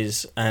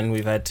matches, and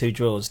we've had 2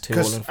 draws.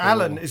 Because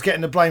Alan is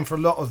getting the blame for a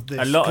lot of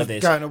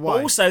this. Going away.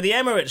 But also, the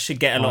Emirates should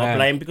get a lot of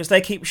blame because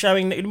they keep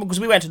showing. Because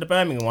we went to the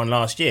Birmingham one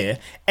last year.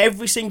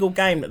 Every single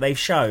game that they've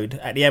showed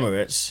at the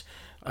Emirates.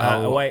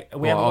 On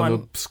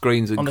the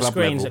screens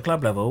at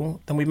club level,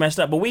 then we messed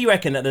up. But we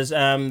reckon that there's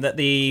that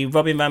the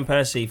Robin van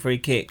Persie free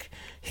kick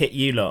hit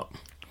you lot.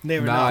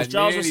 Near enough.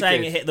 Giles was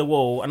saying it hit the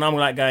wall, and I'm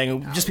like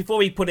going just before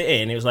we put it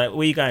in. It was like, where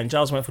are you going?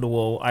 Giles went for the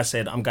wall. I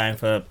said, I'm going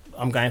for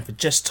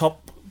just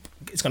top.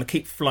 It's going to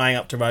keep flying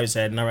up to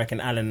Rosehead, and I reckon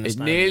Alan. It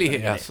nearly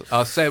hit us.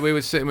 I said we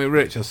were sitting with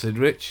Rich. I said,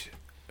 Rich,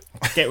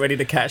 Get ready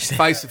to catch this.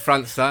 Face the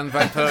front, son.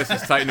 Van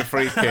Persie's taking a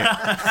free kick.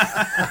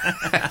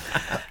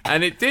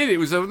 And it did. It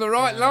was on the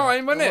right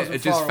line, wasn't it?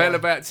 It just fell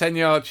about 10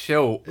 yards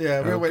short.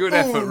 Yeah, we went, good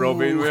effort,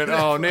 Robbie. We went,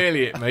 no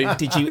hit me.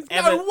 Did you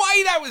ever? No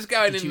way that was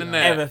going in the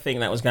net. Ever think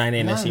that was going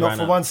in? No, as he not ran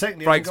for up? 1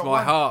 second. Breaks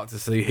my heart to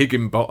see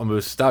Higginbottom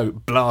of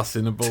Stoke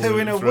blasting the ball 2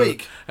 in a through.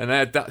 week. And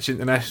our Dutch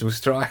international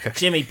striker.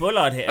 Jimmy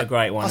Bullard hit a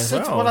great one as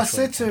well. Well, I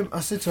said to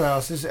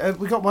Al,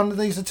 we got one of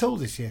these at all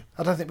this year?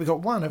 I don't think we got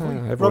one, have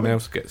we? Everyone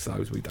else gets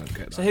those, we don't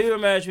get those. So who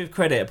emerged with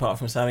credit apart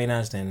from Sammy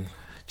Nasdin?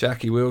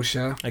 Jackie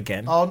Wilshere.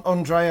 Again.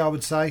 Andre, I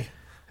would say.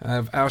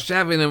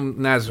 Al-Shavin and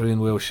Nasri and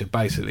Wilshere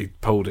basically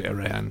pulled it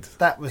around.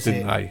 That was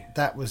didn't it. They?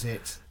 That was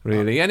it.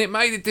 Really. And it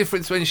made a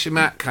difference when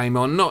Shamat came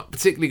on, not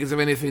particularly because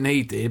of anything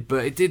he did,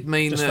 but it did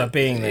mean just that by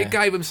being there. It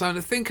gave him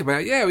something to think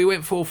about. Yeah, we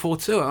went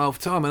 4-4-2 at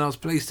half-time, and I was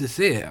pleased to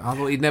see it. I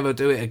thought he'd never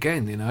do it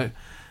again, you know.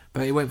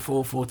 But he went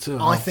 4-4-2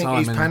 at I think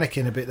half-time. he's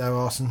panicking a bit, though,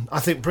 Arsene.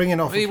 I think bringing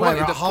off a player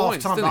at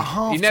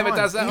half-time... He never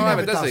does that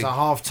either, does he? He never does a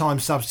half-time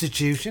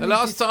substitution. The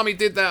last time he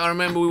did that, I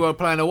remember we were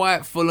playing away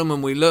at Fulham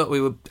and we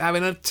were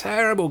having a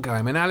terrible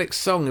game. And Alex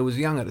Song, who was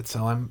young at the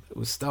time,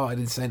 was started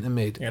in centre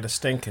mid. He had a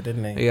stinker,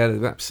 didn't he? He had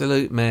an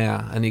absolute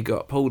mare, and he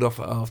got pulled off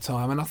at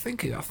half-time. And I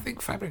think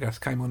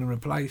Fabregas came on and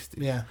replaced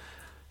him. Yeah.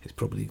 He's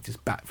probably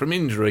just back from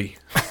injury.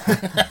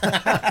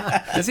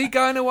 Is he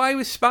going away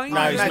with Spain?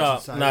 No, he's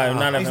not. No,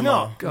 none of them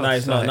are. No,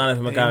 he's not. None of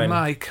them are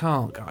going. He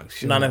can't go.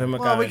 Sure. None of them are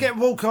going. Well, we get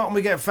Walcott and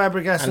we get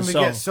Fabregas and we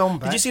get Son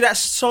back. Did you see that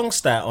Song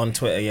stat on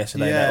Twitter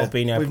yesterday? Yeah, that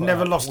Albino we've put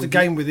never up? lost a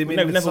game with him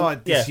in the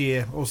side this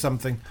year or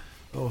something.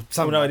 Or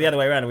something. Well, no, the other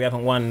way around. We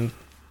haven't won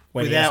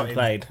when he hasn't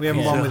played. We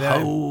haven't won without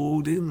him.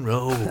 Hold and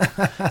roll.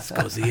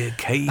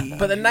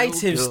 But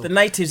the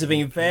natives have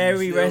been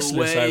very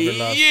restless over the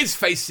last. He is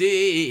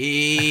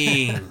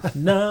facing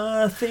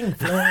Nothing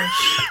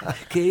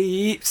flash.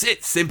 keeps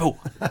it simple.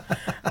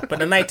 But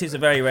the natives are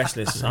very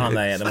restless, aren't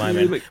they, at the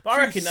moment? But I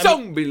reckon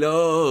Song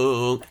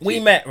belong. we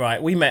met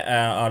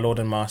our Lord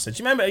and Master.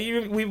 Do you remember?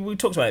 We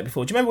talked about it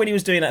before. Do you remember when he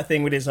was doing that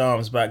thing with his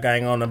arms about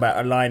going on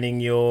about aligning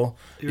your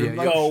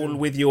goal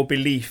with your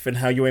belief and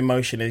how your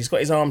emotion is? He's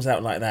got his arms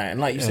out like that, and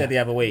like you said the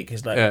other week,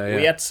 it's like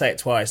we had to say it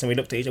twice, and we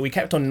looked at each other. We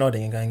kept on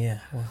nodding and going,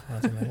 well, I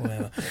don't know,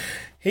 whatever.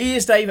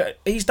 He's David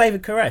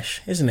Koresh,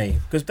 isn't he?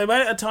 Because the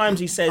amount of times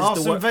he says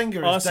Arsene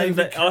Wenger is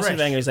David Koresh. Arsene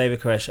Wenger is David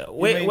Koresh.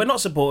 We're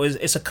not supporters.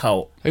 It's a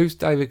cult. Who's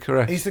David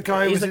Koresh? He's the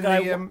guy who was in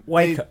the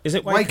Waco. Is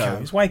it Waco?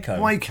 It's Waco.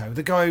 Waco,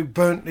 the guy who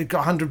got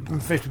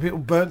 150 people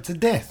burnt to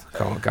death.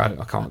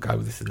 I can't go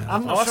with this now.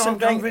 I'm not sure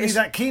I'm really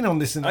that keen on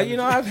this. Are you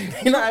not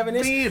having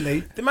this?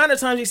 Really? The amount of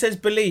times he says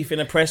belief in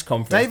a press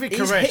conference. David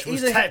Koresh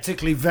was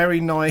tactically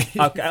very naive.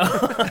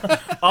 Okay.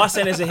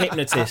 Arsene is a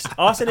hypnotist.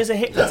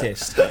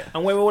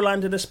 And we're all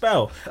under the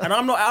spell. And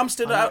I'm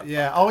still.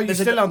 You're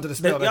still under the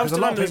spell. I'm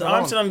still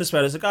under the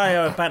spell. There's a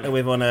guy I banter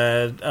with on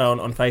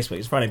Facebook.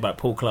 He's funny about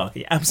Paul Clark.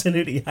 He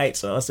absolutely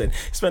hates Arsene.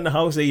 He spent the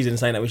whole season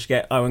saying that we should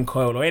get Owen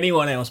Coyle or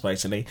anyone else.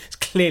 Basically, he's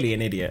clearly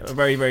an idiot. A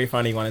very, very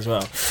funny one as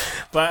well.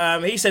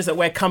 But he says that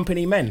we're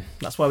company men.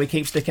 That's why we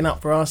keep sticking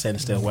up for Arsene.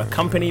 Still, we're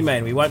company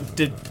men. We won't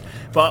do.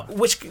 But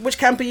which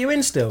camp are you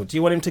in still? Do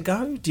you want him to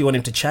go? Do you want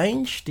him to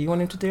change? Do you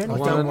want him to do anything? I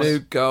want a new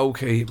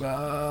goalkeeper.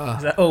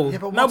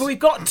 But we've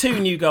got 2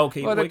 new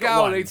goalkeepers. Well, the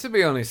goalie, to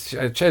be honest,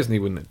 Chesney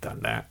wouldn't have done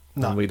that.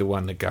 No. We'd have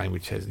won the game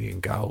with Chesney in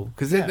goal.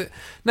 Because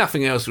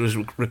nothing else was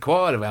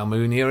required of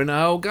Almunia in the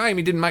whole game.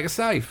 He didn't make a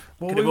save.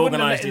 Well, we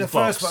wouldn't let in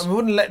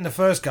the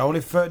first goal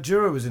if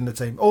Dura was in the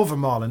team, or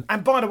Vermaelen.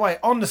 And by the way,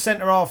 on the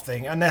centre-half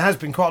thing, and there has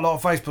been quite a lot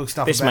of Facebook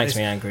stuff about this. This makes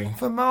me angry.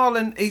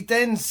 Vermaelen, he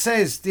then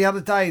says the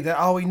other day that,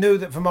 he knew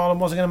that Vermaelen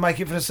wasn't going to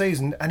make it for the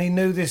season, and he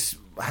knew this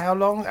how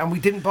long, and we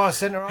didn't buy a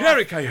centre-half.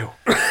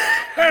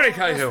 Harry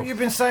Cahill. You've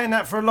been saying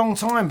that for a long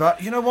time,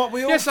 but you know what?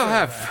 We all yes, feel I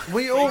have. That.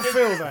 We all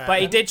feel that. But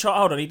he did try.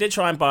 Hold on, he did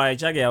try and buy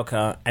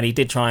Jagielka, and he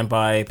did try and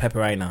buy Pepe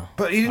Reina.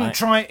 But he didn't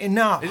try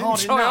enough. He didn't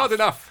try hard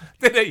enough,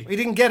 did he? He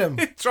didn't get him.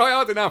 He didn't try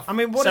hard enough. I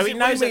mean, so he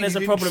knows that there's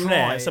a problem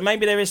there. So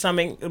maybe there is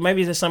something.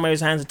 Maybe there's somewhere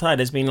his hands are tied.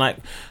 There's been like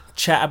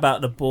chat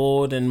about the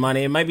board and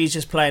money, and maybe he's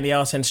just playing the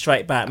Arsene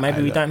straight back.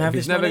 Maybe we don't have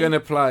his money. He's never going to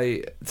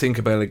play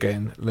Tinkerbell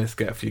again. Let's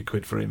get a few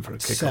quid for him for a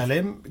kick-off. Sell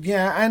him,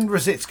 and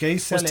Rosicky.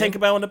 Was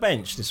Tinkerbell on the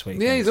bench this week?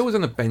 Yeah, he's always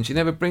on the bench. He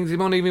never brings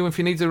him on, even if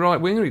he needs a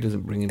right winger. He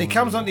doesn't bring him on. He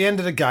comes on the end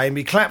of the game.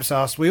 He claps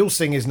us. We all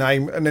sing his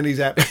name, and then he's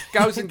out.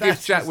 Goes and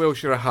gives Jack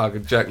Wilshere a hug,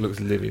 and Jack looks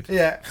livid.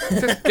 Yeah,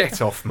 just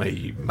get off me,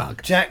 you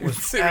mug. Jack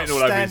was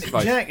outstanding.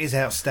 Jack is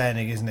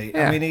outstanding, isn't he?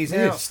 Yeah, I mean, he's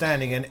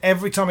outstanding, and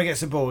every time he gets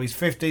the ball, he's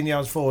 15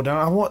 yards forward.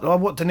 And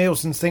what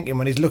Danielson's thinking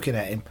when he's looking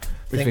at him.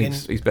 He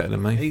thinks he's better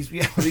than me. He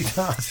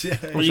does. Yeah,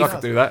 I wish I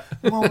could do that.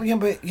 Well, yeah,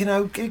 but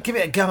give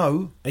it a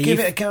go. Give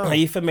it a go. Are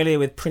you familiar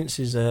with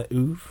Prince's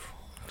oeuvre,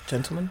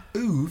 gentlemen?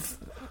 Oeuvre.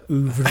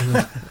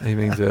 He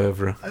means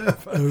oeuvre. No,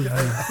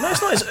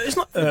 it's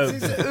not.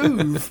 It's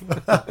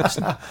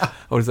oeuvre.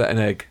 Or is that an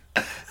egg?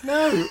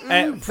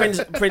 No. Prince.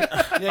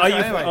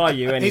 Are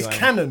you anyway? He's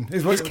canon.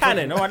 He's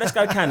canon. All right, let's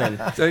go canon.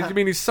 So do you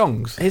mean his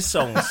songs? His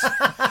songs.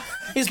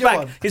 His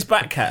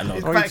back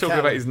catalogue. Or are you talking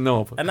about his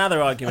knob?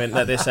 Another argument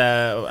that this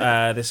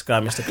guy,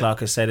 Mr.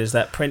 Clark, has said is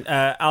that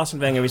Arsene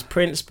Wenger is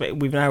Prince, but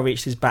we've now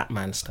reached his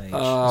Batman stage.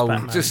 Oh,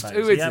 who is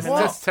this?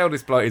 Just tell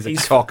this bloke he's a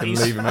cock and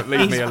leave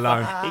me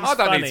alone. I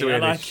don't need to hear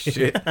this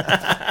shit.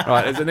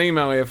 Right, there's an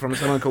email here from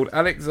someone called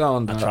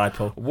Alexander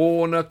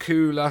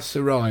Warnakula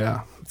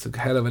Suraya. It's a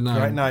hell of a name.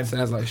 Great name.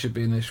 Sounds like it should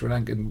be in the Sri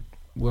Lankan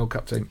World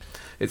Cup team.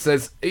 It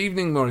says,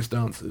 "Evening Morris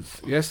dancers.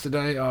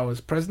 Yesterday I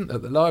was present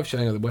at the live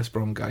showing of the West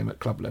Brom game at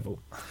club level.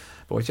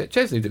 Wojciech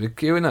Szczesny did a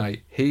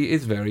Q&A. He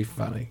is very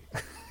funny.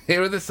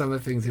 Here are some of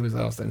the things he was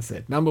asked and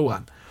said. Number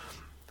one,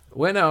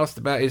 when asked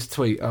about his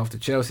tweet after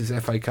Chelsea's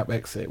FA Cup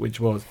exit, which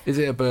was, is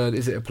it a bird,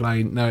 is it a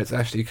plane? No, it's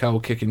Ashley Cole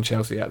kicking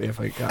Chelsea out of the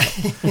FA Cup.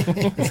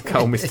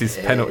 Cole missed his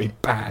penalty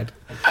bad.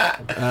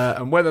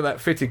 And whether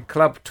that fitted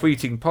club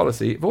tweeting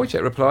policy,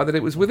 Wojciech replied that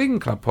it was within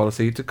club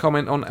policy to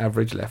comment on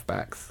average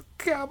left-backs.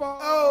 Come on!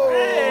 Oh,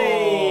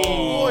 hey.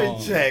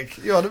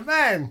 Wojciech, you're the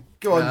man.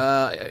 Go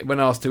on. When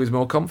asked who is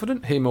more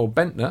confident, him or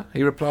Bentner,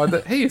 he replied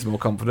that he is more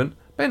confident,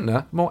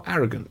 Bentner more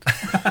arrogant.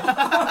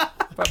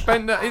 But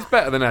Bentner is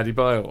better than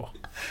Adebayor.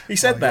 He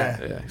said that.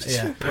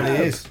 Yeah. Well,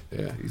 he is.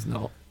 Yeah, he's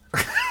not.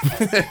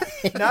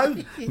 No.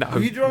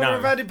 You'd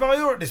rather have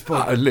Adebayor at this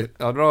point.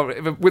 I'd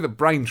rather with a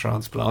brain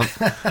transplant.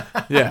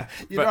 Yeah.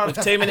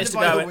 With 2 minutes to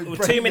go.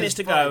 With 2 minutes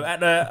to go at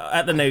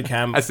the Nou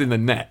Camp. That's in the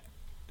net.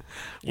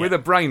 Yeah. With a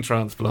brain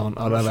transplant,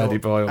 I'd have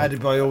Adebayor.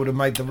 Adebayor would have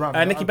made the run.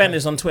 Nicky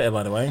Bentner's on Twitter,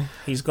 by the way.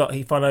 He's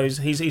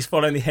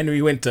following the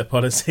Henry Winter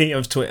policy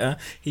of Twitter.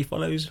 He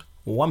follows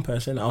one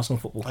person at Arsenal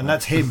Football Club. And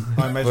that's him,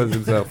 I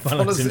imagine.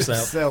 Follows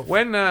himself.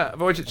 When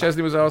Wojciech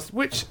Szczesny was asked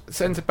which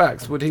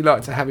centre-backs would he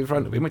like to have in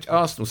front of him, which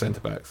Arsenal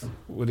centre-backs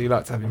would he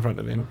like to have in front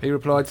of him, he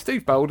replied,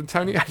 Steve Bold and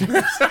Tony Adams.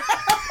 Is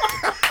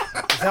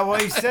that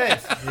what he said?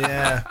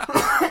 Yeah.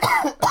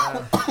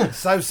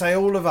 So say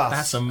all of us.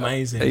 That's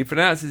amazing. He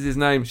pronounces his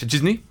name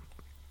Szczesny,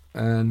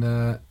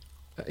 and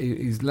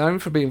he's known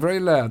for being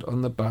very loud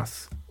on the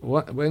bus.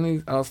 When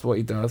he's asked what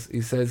he does, he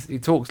says he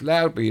talks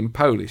loudly in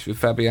Polish with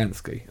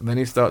Fabianski, and then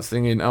he starts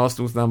singing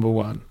Arsenal's number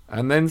one,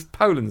 and then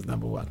Poland's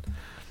number one.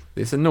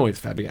 This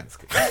annoys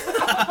Fabianski.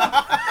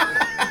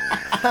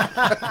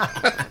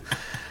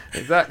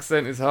 His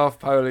accent is half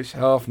Polish,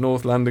 half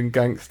North London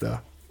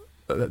gangster.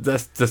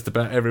 That's just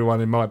about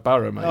everyone in my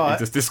borough, mate. He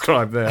just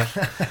described there.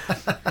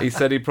 He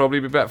said he'd probably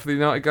be back for the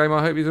United game.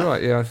 I hope he's all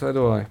right. Yeah, so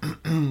do I.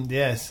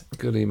 Yes.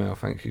 Good email.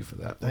 Thank you for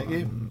that. Thank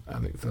you,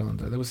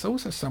 Alexander. There was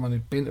also someone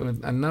who'd been to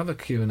another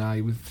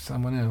Q&A with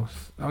someone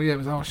else. Oh, yeah, it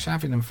was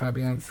Arshavin and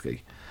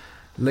Fabianski.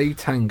 Lee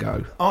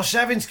Tango.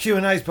 Arshavin's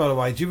Q&As, by the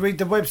way. Do you read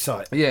the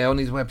website? Yeah, on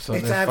his website.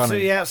 It's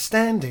absolutely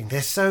outstanding.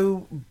 They're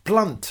so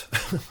blunt.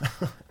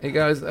 He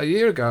goes, a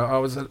year ago, I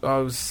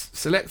was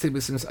selected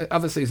with some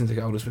other season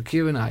ticket holders for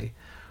Q&A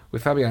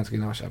with Fabianski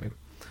and Arshavin.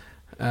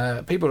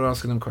 People were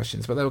asking them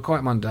questions, but they were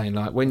quite mundane,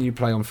 like, when you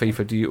play on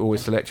FIFA, do you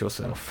always select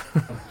yourself?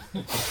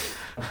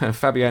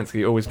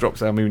 Fabianski always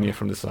drops Almunia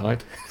from the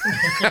side.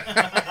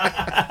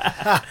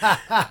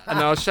 And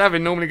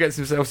Arshavin normally gets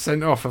himself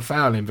sent off for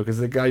fouling because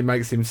the game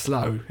makes him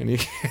slow and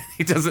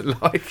he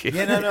doesn't like it.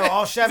 Yeah, no,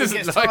 Arshavin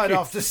gets tired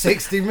after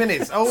 60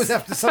 minutes. I always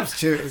have to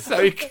substitute.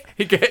 So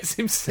he gets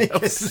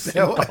himself sent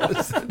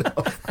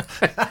off.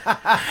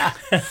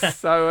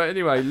 So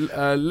anyway,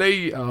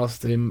 Lee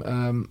asked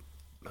him,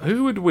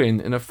 who would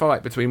win in a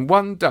fight between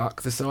one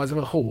duck the size of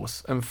a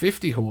horse and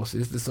 50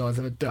 horses the size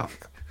of a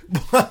duck?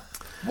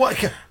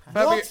 What?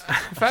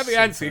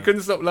 Fabianski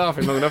couldn't stop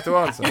laughing long enough to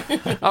answer.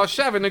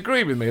 Arshavin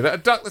agreed with me that a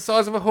duck the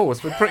size of a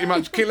horse would pretty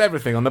much kill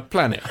everything on the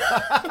planet.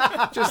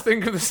 Just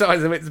think of the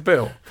size of its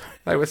bill.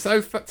 They were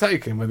so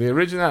taken with the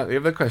originality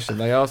of the question,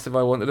 they asked if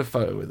I wanted a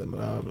photo with them.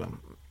 Blah, blah.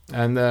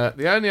 And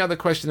the only other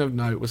question of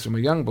note was from a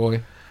young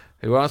boy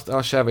who asked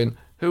Arshavin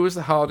who was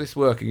the hardest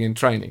working in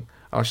training.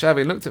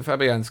 Arshavin looked at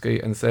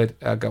Fabianski and said,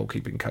 our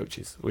goalkeeping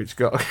coaches, which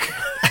got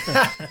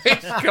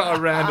a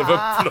round of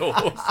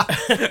applause.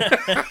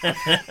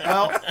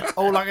 Well,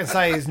 all I can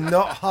say is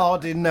not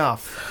hard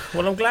enough.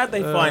 Well, I'm glad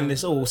they find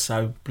this all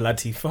so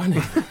bloody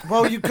funny.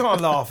 Well, you've got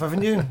to laugh,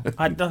 haven't you?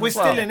 We're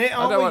still in it,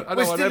 aren't we?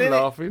 We're still in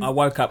laughing. I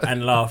woke up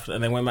and laughed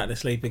and then went back to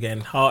sleep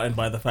again, heartened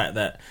by the fact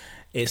that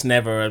it's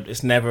never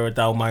a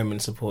dull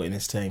moment supporting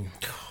this team.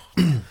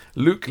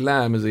 Luke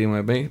Lamb has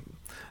emailed me.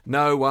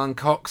 No one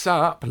cocks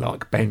up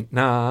like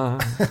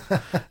Bentner,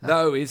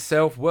 though his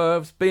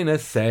self-worth's been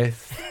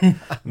assessed.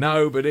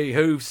 Nobody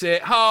hoofs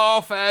it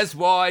half as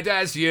wide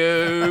as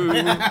you.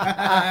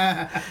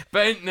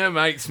 Bentner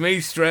makes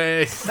me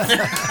stressed.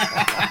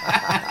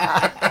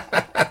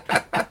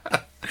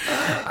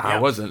 I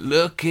wasn't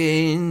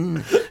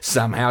looking.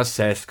 Somehow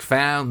Cesc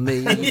found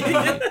me.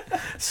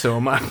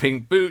 Saw my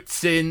pink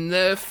boots in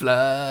the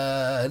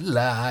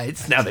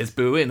floodlights. Now there's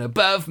booing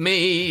above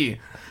me.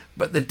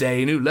 but the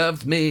Dane who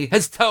loved me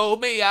has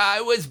told me I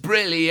was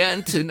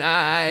brilliant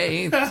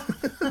tonight.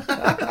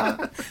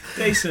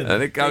 Decent.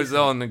 And it goes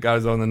on and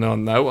goes on and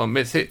on. No one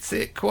mishits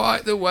it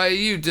quite the way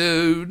you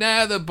do.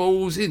 Now the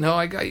ball's in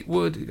Highgate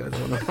Wood. It goes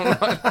on and on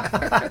like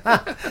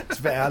that. It's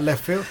a bit out of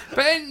left field.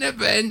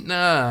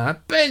 Bentner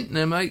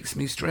makes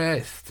me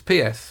stressed.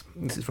 P.S.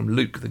 This is from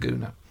Luke the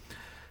Gooner.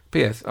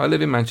 P.S. I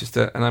live in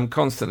Manchester and I'm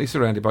constantly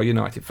surrounded by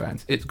United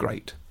fans. It's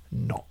great.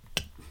 Not.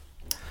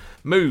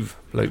 Move,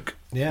 Luke.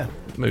 Yeah.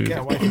 Move. Get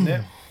away from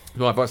there.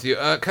 Right, boss.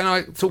 Can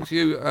I talk to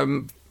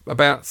you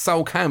about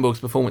Sol Campbell's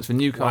performance for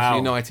Newcastle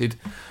United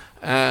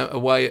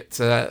away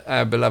at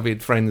our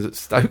beloved friends at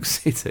Stoke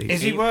City?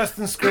 Is he worse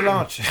than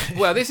Squillaci?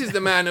 Well, this is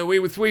the man who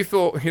we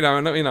thought,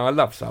 I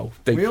love Sol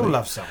deeply. We all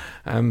love Sol.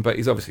 But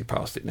he's obviously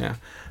past it now.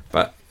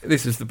 But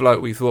this is the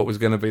bloke we thought was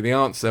going to be the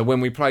answer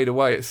when we played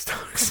away at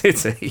Stoke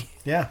City.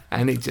 Yeah.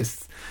 And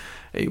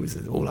he was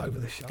all over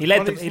the show. He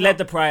led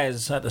the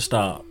prayers at the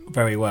start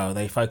very well.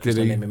 They focused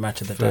on him in match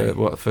of the day.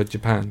 What, for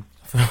Japan?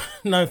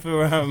 No,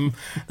 for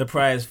the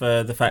prayers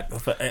for the fact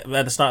at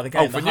the start of the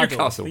game. Oh, for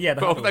Newcastle. Yeah,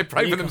 the huddle. They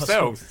pray for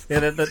themselves. Yeah,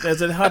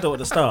 there's a huddle at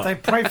the start. They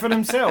pray for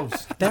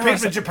themselves. The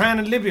people of Japan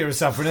and Libya are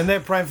suffering, and they're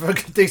praying for a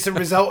decent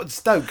result at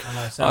Stoke.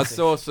 I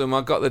saw some.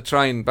 I got the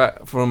train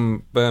back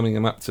from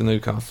Birmingham up to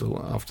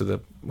Newcastle after the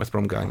West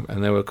Brom game,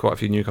 and there were quite a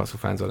few Newcastle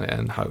fans on it,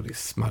 and holy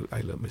smoke,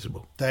 they look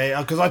miserable.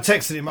 Because I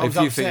texted him, I was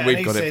upset,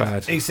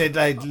 and he said,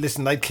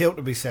 they'd kill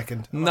to be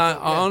second. No,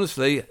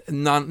 honestly,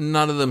 none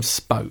of them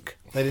spoke.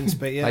 They didn't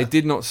speak, yeah. They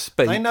did not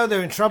speak. They know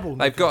they're in trouble.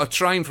 They've got a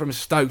train from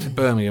Stoke to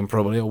Birmingham,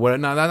 probably, or where?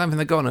 No, I don't think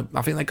they've gone.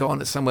 I think they got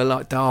on at somewhere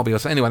like Derby or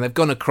so. Anyway, they've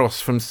gone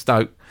across from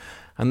Stoke,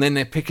 and then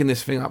they're picking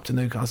this thing up to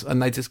Newcastle, and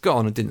they just got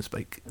on and didn't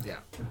speak. Yeah,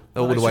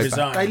 all the way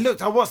back. They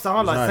looked. I watched the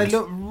highlights. They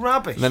looked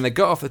rubbish. And then they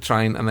got off the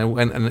train and they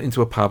went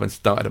into a pub and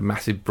started a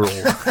massive brawl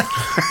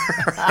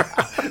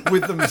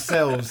with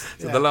themselves.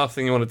 So the last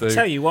thing you want to do.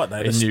 Tell you what,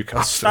 though, in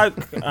Newcastle.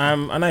 Stoke. I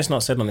know it's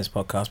not said on this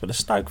podcast, but the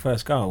Stoke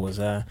first goal was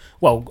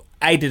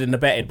aided and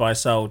abetted by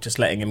Sol just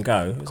letting him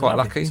go. It was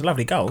lucky. It's a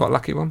lovely goal. Quite a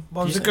lucky one.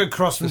 Well, it was a good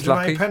cross from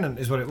Jermaine Pennant,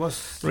 is what it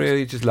was.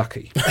 Really, just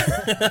lucky.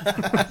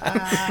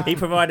 He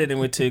provided him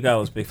with 2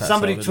 goals.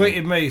 Somebody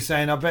tweeted me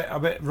saying, "I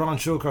bet Ryan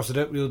Shawcross would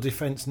help your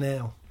defence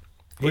now."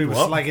 We were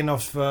slagging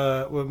off.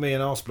 Me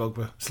and Arseblog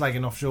were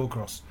slagging off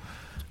Shawcross.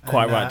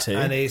 Quite right too.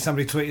 And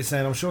somebody tweeted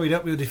saying, "I'm sure he'd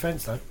help your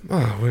defence though."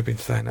 Oh, we've been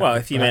saying that. Well,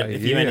 if you meant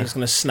he was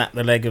going to snap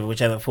the leg of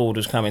whichever forward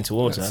was coming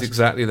towards us. That's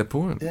exactly the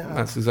point. Yeah.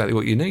 That's exactly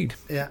what you need.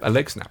 Yeah. A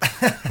leg snap.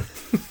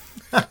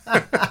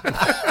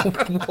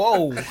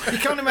 Whoa! You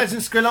can't imagine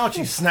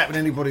Squillaci snapping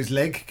anybody's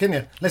leg, can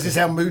you? Unless it's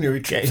Al Mooney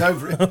who trips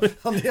over it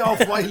on the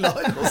halfway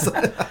line or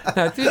something.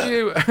 Now, did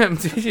you?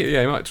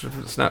 Yeah, he might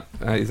snap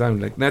his own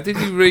leg. Now, did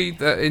you read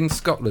that in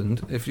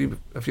Scotland, if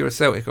you're a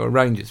Celtic or a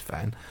Rangers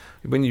fan,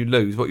 when you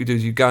lose, what you do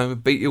is you go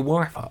and beat your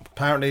wife up.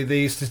 Apparently,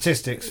 the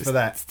statistics for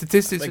that.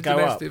 Statistics for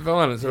domestic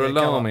violence are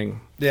alarming.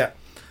 Yeah.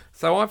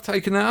 So I've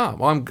taken that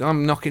up.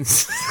 I'm knocking.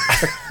 Is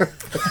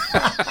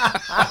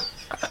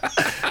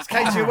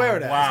Katie aware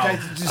of that? Wow.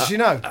 Does she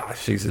know? Oh,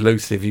 she's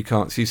elusive. You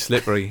can't. She's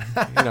slippery.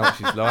 You know what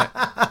she's like.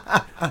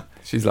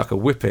 She's like a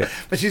whippet.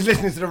 But she's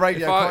listening to the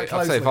radio quite closely.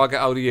 I'll say, if I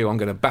get hold of you, I'm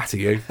going to batter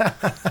you.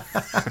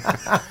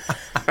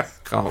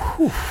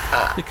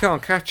 You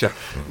can't catch her.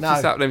 No.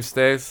 She's up them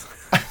stairs.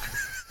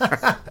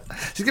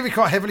 She's going to be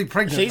quite heavily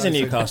pregnant. She's a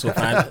Newcastle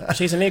fan.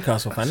 She's a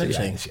Newcastle fan, isn't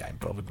she? She ain't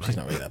bothered. She's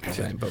not really that bothered.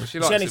 She ain't bothered. She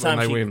likes it when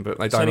they win, but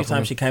they don't. The only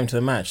time she came to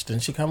the match,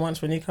 didn't she come once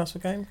for a Newcastle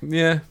game?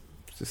 Yeah.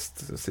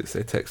 Just sits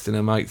there texting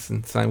her mates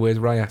and saying, "Where's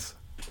Reyes?"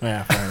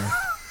 Yeah, fair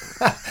enough.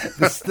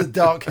 the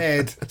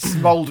dark-haired,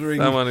 smouldering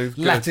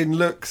Latin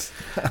looks.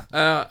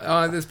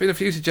 There's been a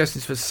few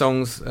suggestions for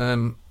songs.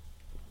 Do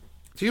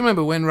you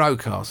remember when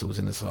Rocastle was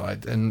in the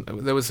side? And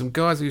there were some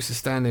guys who used to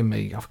stand in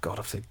me. Oh, God,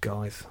 I've said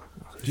guys.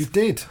 You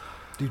did.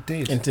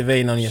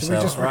 Intervene on yourself. Should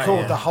we just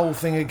record the whole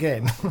thing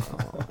again?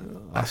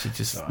 I should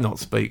just not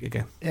speak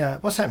again. Yeah,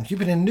 what's happened? You've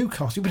been in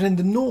Newcastle. You've been in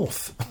the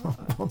north.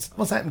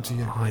 What's happened to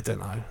you? I don't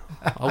know.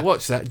 I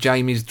watched that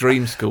Jamie's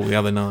Dream School the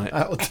other night.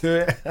 That'll do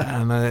it.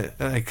 And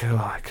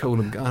I call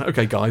them,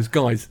 okay, guys.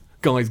 They're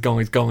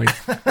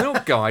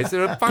not guys.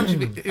 They're a bunch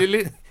of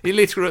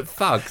illiterate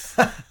thugs.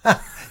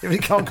 You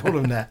can't call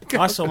them that.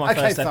 I saw my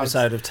first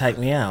episode of Take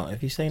Me Out.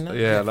 Have you seen that?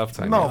 Yeah, I love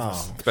Take Me Out.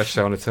 It's the best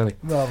show on the telly.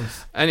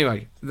 Marvellous.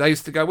 Anyway, they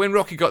used to go, when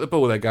Rocky got the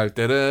ball, they'd go,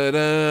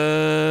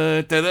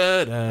 da-da-da,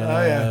 da-da-da,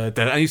 oh, yeah.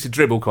 da-da. I used to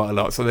dribble quite a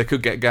lot, so they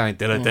could get going.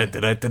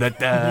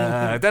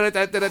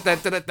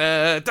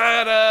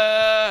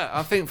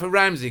 I think for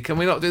Ramsey, can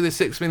we not do the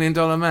 $6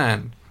 Million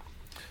Man?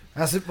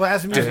 How's the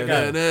music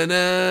going?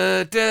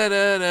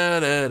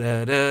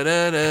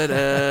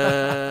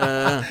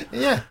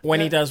 Yeah. When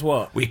he does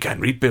what? We can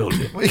rebuild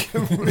it. We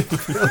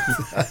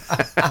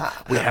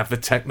have the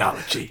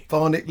technology.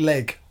 Bionic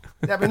leg.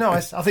 That'd be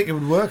nice. I think it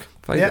would work.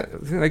 I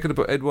think they could have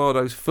put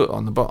Eduardo's foot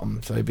on the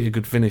bottom, so he'd be a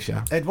good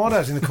finisher.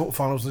 Eduardo's in the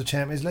quarterfinals of the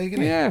Champions League,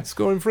 isn't he? Yeah,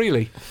 scoring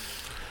freely.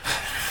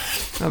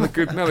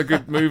 Another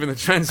good move in the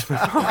transfer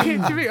market. Do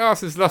you think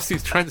Arsenal's lost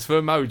his transfer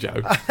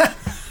mojo?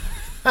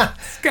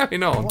 What's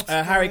going on?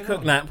 Harry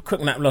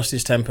Cooknap lost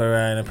his temper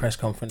in a press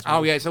conference.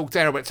 Oh, yeah, it's all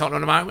terrible at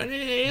Tottenham at the moment.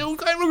 It's all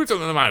going wrong at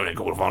Tottenham at the moment.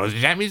 They're quarterfinals of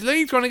the Champions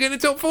League, trying to get in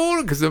the top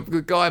 4, because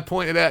the guy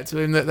pointed out to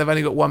him that they've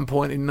only got 1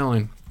 point in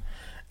 9.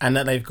 And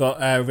that they've got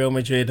Real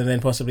Madrid and then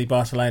possibly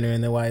Barcelona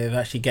in the way of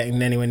actually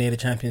getting anywhere near the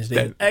Champions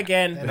League.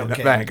 Again. They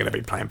ain't going to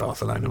be playing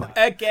Barcelona.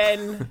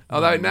 Again.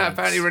 Although now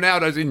apparently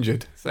Ronaldo's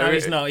injured. So no,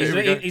 he's not.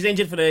 He's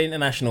injured for the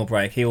international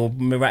break. He will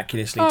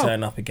miraculously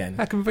turn up again.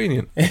 How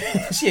convenient.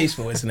 It's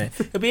useful, isn't it?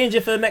 He'll be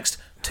injured for the next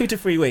 2 to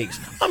 3 weeks.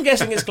 I'm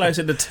guessing it's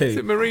closer to 2.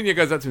 So Mourinho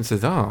goes up to him and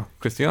says,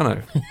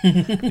 Cristiano,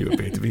 you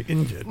appear to be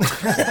injured.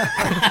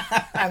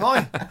 Am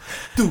I?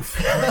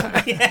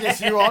 Doof.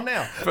 Yes, you are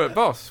now. But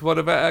boss, what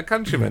about our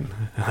countrymen?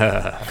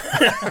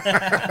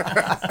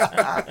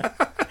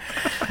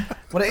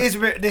 Well, it is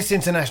this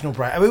international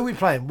break. Who are we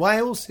playing?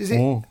 Wales, is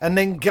it? And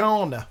then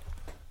Ghana.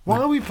 Why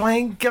are we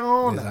playing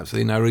Ghana? There's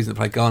absolutely no reason to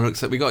play Ghana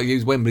except we've got to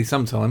use Wembley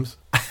sometimes.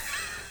 I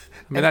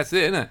mean, that's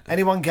it, isn't it?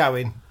 Anyone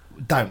going?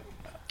 Don't.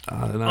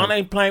 I don't know. Aren't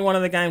they playing one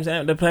of the games?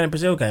 They're playing a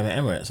Brazil game at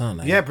Emirates,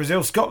 aren't they? Yeah,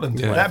 Brazil-Scotland.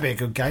 Yeah. That'd be a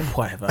good game.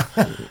 Whatever.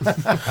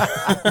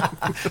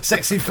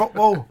 Sexy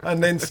football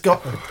and then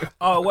Scotland.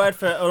 Oh, a word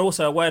for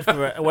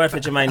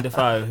Jermaine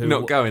Defoe. Who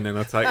not going then,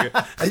 I'll take it.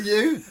 Are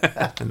you?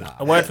 No.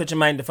 A word for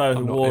Jermaine Defoe,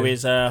 who wore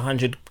his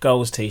 100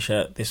 goals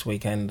T-shirt this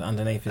weekend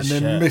underneath his shirt.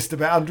 And then missed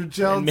about 100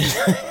 chances.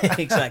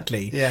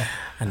 Exactly. Yeah.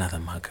 Another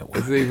mug at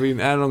work.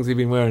 How long's he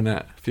been wearing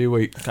that? A few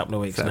weeks? A couple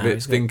of weeks now. A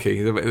bit stinky.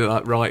 He's a bit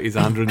like Wrighty's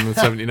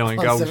 179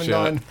 goal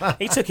shirt.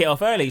 He took it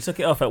off early. He took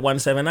it off at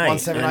 178.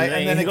 178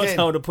 and then he got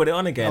told to put it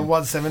on again. And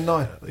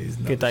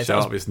 179. Good days.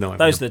 Sharpest knife.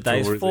 Those are the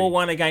days.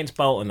 4-1 against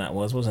Bolton, that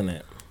was, wasn't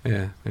it?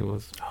 Yeah, it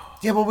was.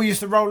 Yeah, well, we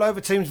used to roll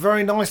over teams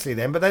very nicely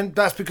then, but then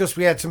that's because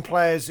we had some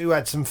players who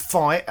had some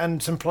fight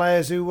and some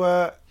players who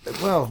were...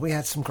 Well, we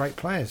had some great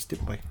players,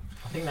 didn't we?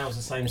 I think that was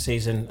the same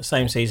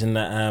season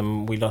that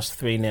we lost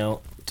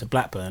 3-0 to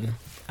Blackburn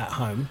at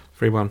home.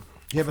 3-1.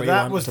 Yeah, but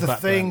that was the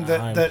thing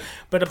that...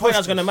 But the point I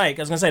was going to make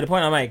is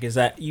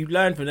that you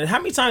learn from it. How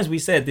many times we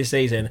said this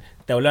season,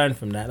 they'll learn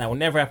from that. That will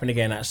never happen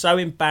again. That's so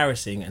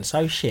embarrassing and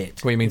so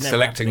shit. What, you mean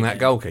selecting that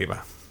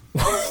goalkeeper?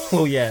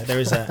 Well, yeah, there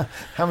is that.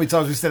 How many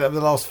times we said that over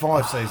the last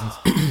 5 seasons?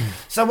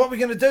 So what are we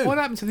going to do? What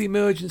happened to the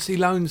emergency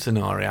loan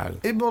scenario?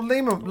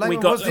 Lehman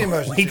was the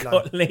emergency loan. We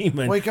got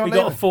Lehman. We got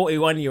a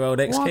 41-year-old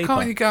ex-keeper. Why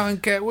can't you go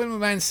and get... When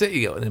Man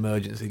City got an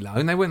emergency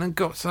loan, they went and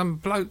got some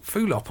bloke,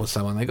 Fulop or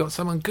someone. They got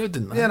someone good,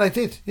 didn't they? Yeah, they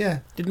did, yeah.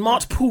 Did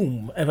Mart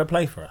Poom ever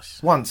play for us?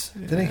 Once,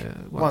 didn't he?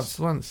 Once,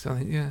 I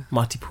think, yeah.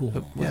 Marty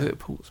Poom. Was it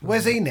Portsmouth?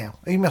 Where's he now?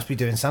 He must be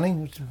doing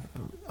something.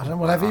 I don't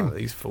want to have him.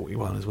 He's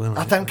 41 as well.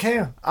 I don't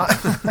care.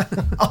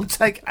 I'll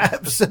take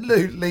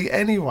absolutely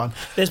anyone.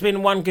 There's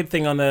been one good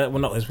thing on the...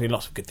 Well, there's been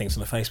lots of good things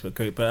on the Facebook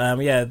group, but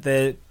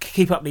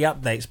keep up the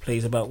updates,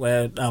 please, about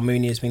where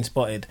Almunia has been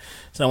spotted.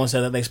 Someone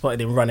said that they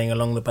spotted him running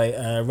along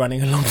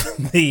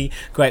the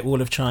Great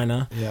Wall of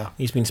China. Yeah.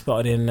 He's been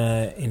spotted in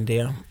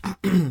India.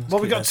 Well,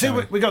 we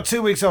got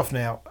 2 weeks off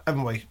now,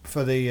 haven't we?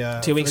 For the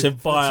 2 weeks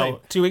of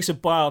bile. 2 weeks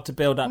of bile to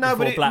build up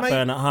before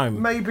Blackburn at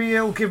home. Maybe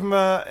he'll give them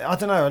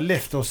a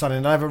lift or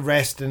something. They'll have a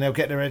rest and they'll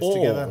get their heads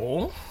together.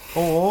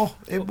 Or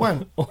it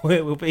won't. Or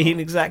it will be in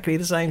exactly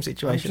the same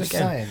situation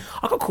again. Saying.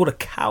 I got called a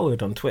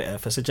coward on Twitter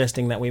for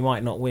suggesting that we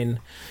might not win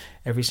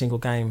every single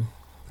game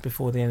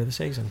before the end of the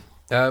season.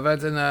 I've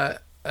had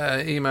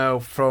an email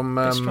from...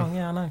 strong,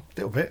 yeah, I know. A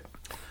little bit.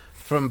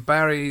 From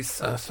Barry's...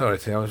 sorry,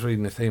 T, I was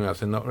reading this email,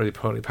 so not really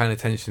probably paying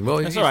attention.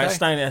 What That's all right.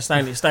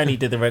 Stoney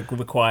did the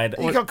required...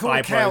 You got called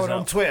a coward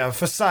on Twitter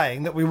for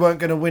saying that we weren't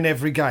going to win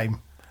every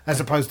game. As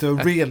opposed to a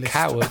realist.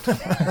 Coward.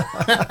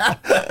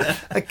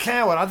 A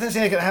coward. I don't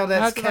see how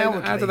that's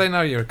cowardly. How do they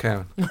know you're a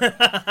coward?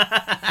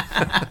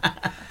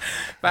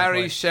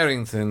 Barry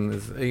Sherrington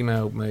has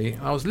emailed me.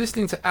 I was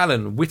listening to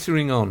Alan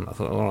wittering on. I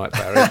thought, all right,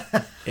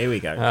 Barry. Here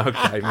we go.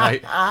 Okay,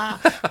 mate.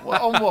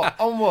 On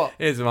what?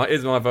 Here's my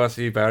advice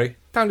to you, Barry.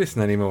 Don't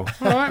listen anymore.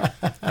 All right?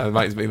 That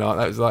makes me like...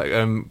 That was like...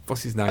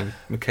 what's his name?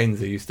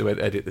 Mackenzie used to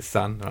edit The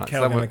Sun. Right?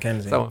 Kelvin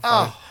Mackenzie.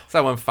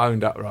 Someone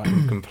phoned up, right,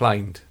 and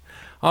complained.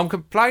 I'm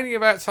complaining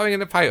about something in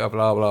the paper,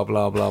 blah, blah,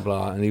 blah, blah,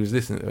 blah. And he was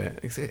listening to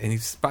it.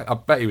 And I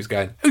bet he was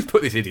going, who's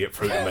put this idiot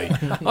through to me?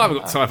 I haven't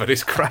got time for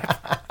this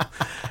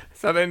crap.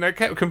 So then they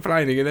kept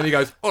complaining. And then he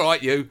goes, all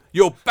right,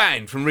 you're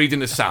banned from reading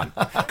The Sun.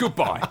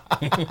 Goodbye.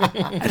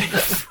 And he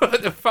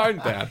put the phone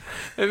down.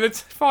 And then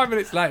 5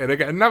 minutes later, they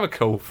get another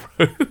call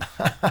through.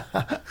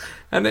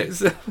 And it's...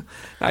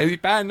 he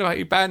banned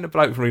the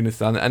bloke from reading The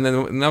Sun. And then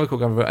another call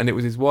came through. And it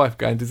was his wife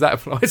going, does that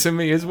apply to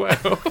me as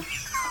well?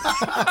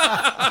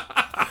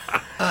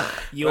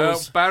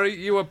 Well, Barry,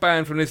 you are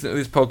banned from listening to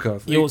this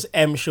podcast. Yours,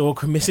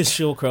 Mrs.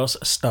 Shawcross,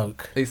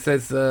 Stoke. He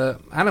says,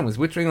 Alan was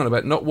wittering on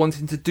about not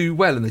wanting to do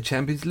well in the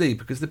Champions League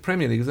because the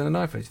Premier League is on a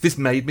knife edge. This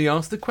made me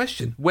ask the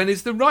question, when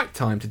is the right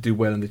time to do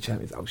well in the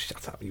Champions League? Oh,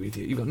 shut up, you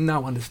idiot. You've got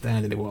no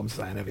understanding of what I'm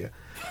saying, have you?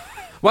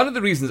 One of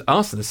the reasons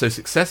Arsenal is so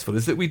successful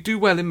is that we do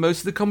well in most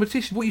of the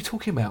competition. What are you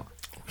talking about?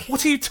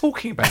 What are you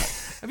talking about?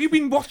 Have you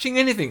been watching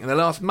anything in the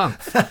last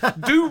month?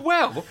 Do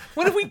well?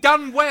 When have we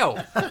done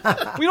well?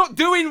 We're not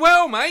doing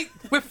well, mate.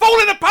 We're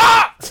falling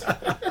apart!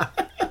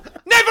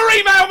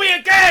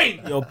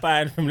 you're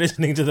banned from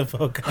listening to the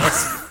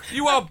podcast.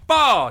 You are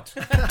barred.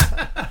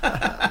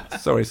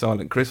 Sorry,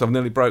 Silent Chris, I've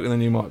nearly broken the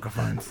new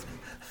microphones.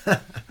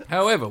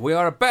 However, we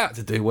are about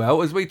to do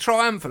well as we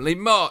triumphantly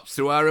march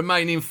through our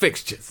remaining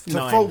fixtures. To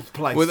 4th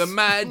place. With a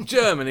mad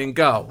German in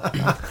goal.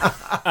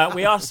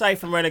 We are safe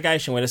from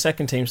relegation. We're the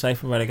second team safe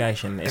from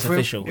relegation. It's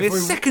official. We're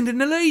second in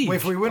the league.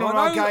 If we win all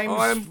our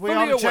games, we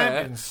are the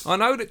champions. I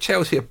know that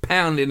Chelsea are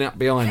pounding up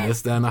behind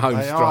us down the home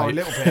straight. They are a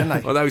little bit, aren't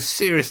they? Well, those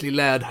seriously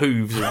loud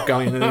hooves are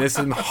going in. There's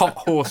some hot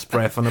horse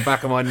breath on the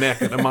back of my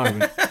neck at the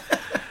moment.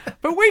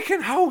 But we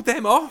can hold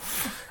them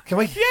off. Can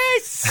we?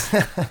 Yes!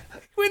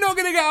 We're not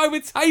going to get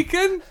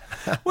overtaken.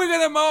 We're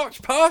going to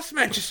march past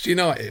Manchester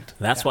United.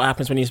 That's what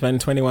happens when you spend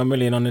 21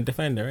 million on a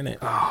defender, isn't it?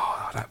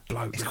 Oh, that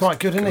bloke. He's quite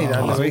good, isn't he,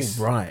 though, Lewis?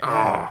 Right.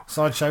 Oh.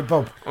 Sideshow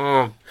Bob.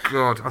 Oh,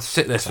 God. I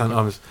sit there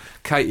sometimes.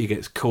 Katie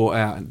gets caught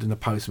out in the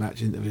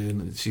post-match interview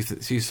and she's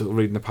sort of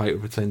reading the paper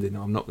pretending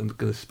I'm not going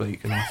to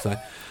speak. And I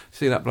say,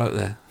 see that bloke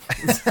there?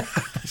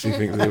 She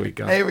thinks, here we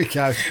go. Here we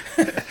go.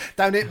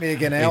 Don't hit me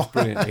again, Al. He's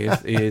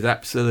brilliant. He is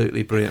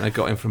absolutely brilliant. They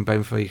got him from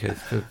Benfica.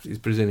 He's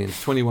Brazilian.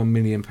 £21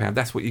 million.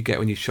 That's what you get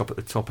when you shop at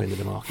the top end of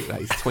the market. That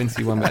is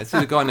 21 million. See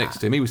the guy next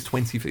to him? He was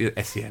 20.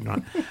 SEN,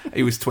 right?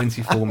 He was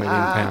 £24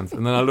 million.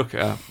 And then I look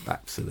at her,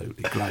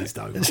 absolutely glazed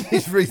over.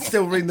 She's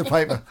still reading the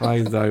paper.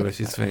 Glazed over.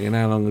 She's thinking,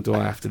 how long do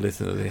I have to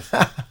listen to this?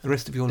 The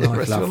rest of your life, The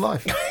rest love. of your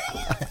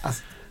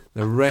life.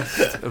 The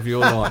rest of your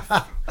life.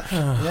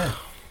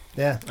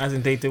 Yeah. As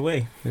indeed do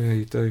we. Yeah,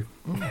 you do.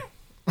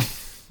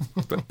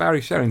 But Barry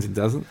Sherrington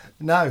doesn't.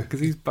 No. Because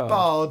he's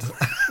barred.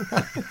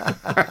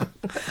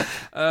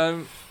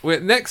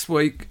 Next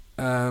week,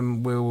 there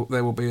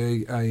will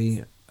be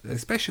a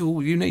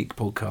special, unique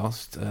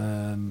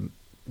podcast.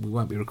 We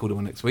won't be recording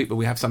one next week, but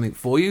we have something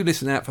for you.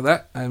 Listen out for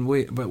that,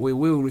 but we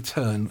will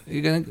return. Are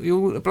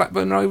you a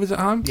Blackburn Rovers at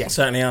home? Yeah,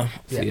 certainly are.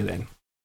 See you then.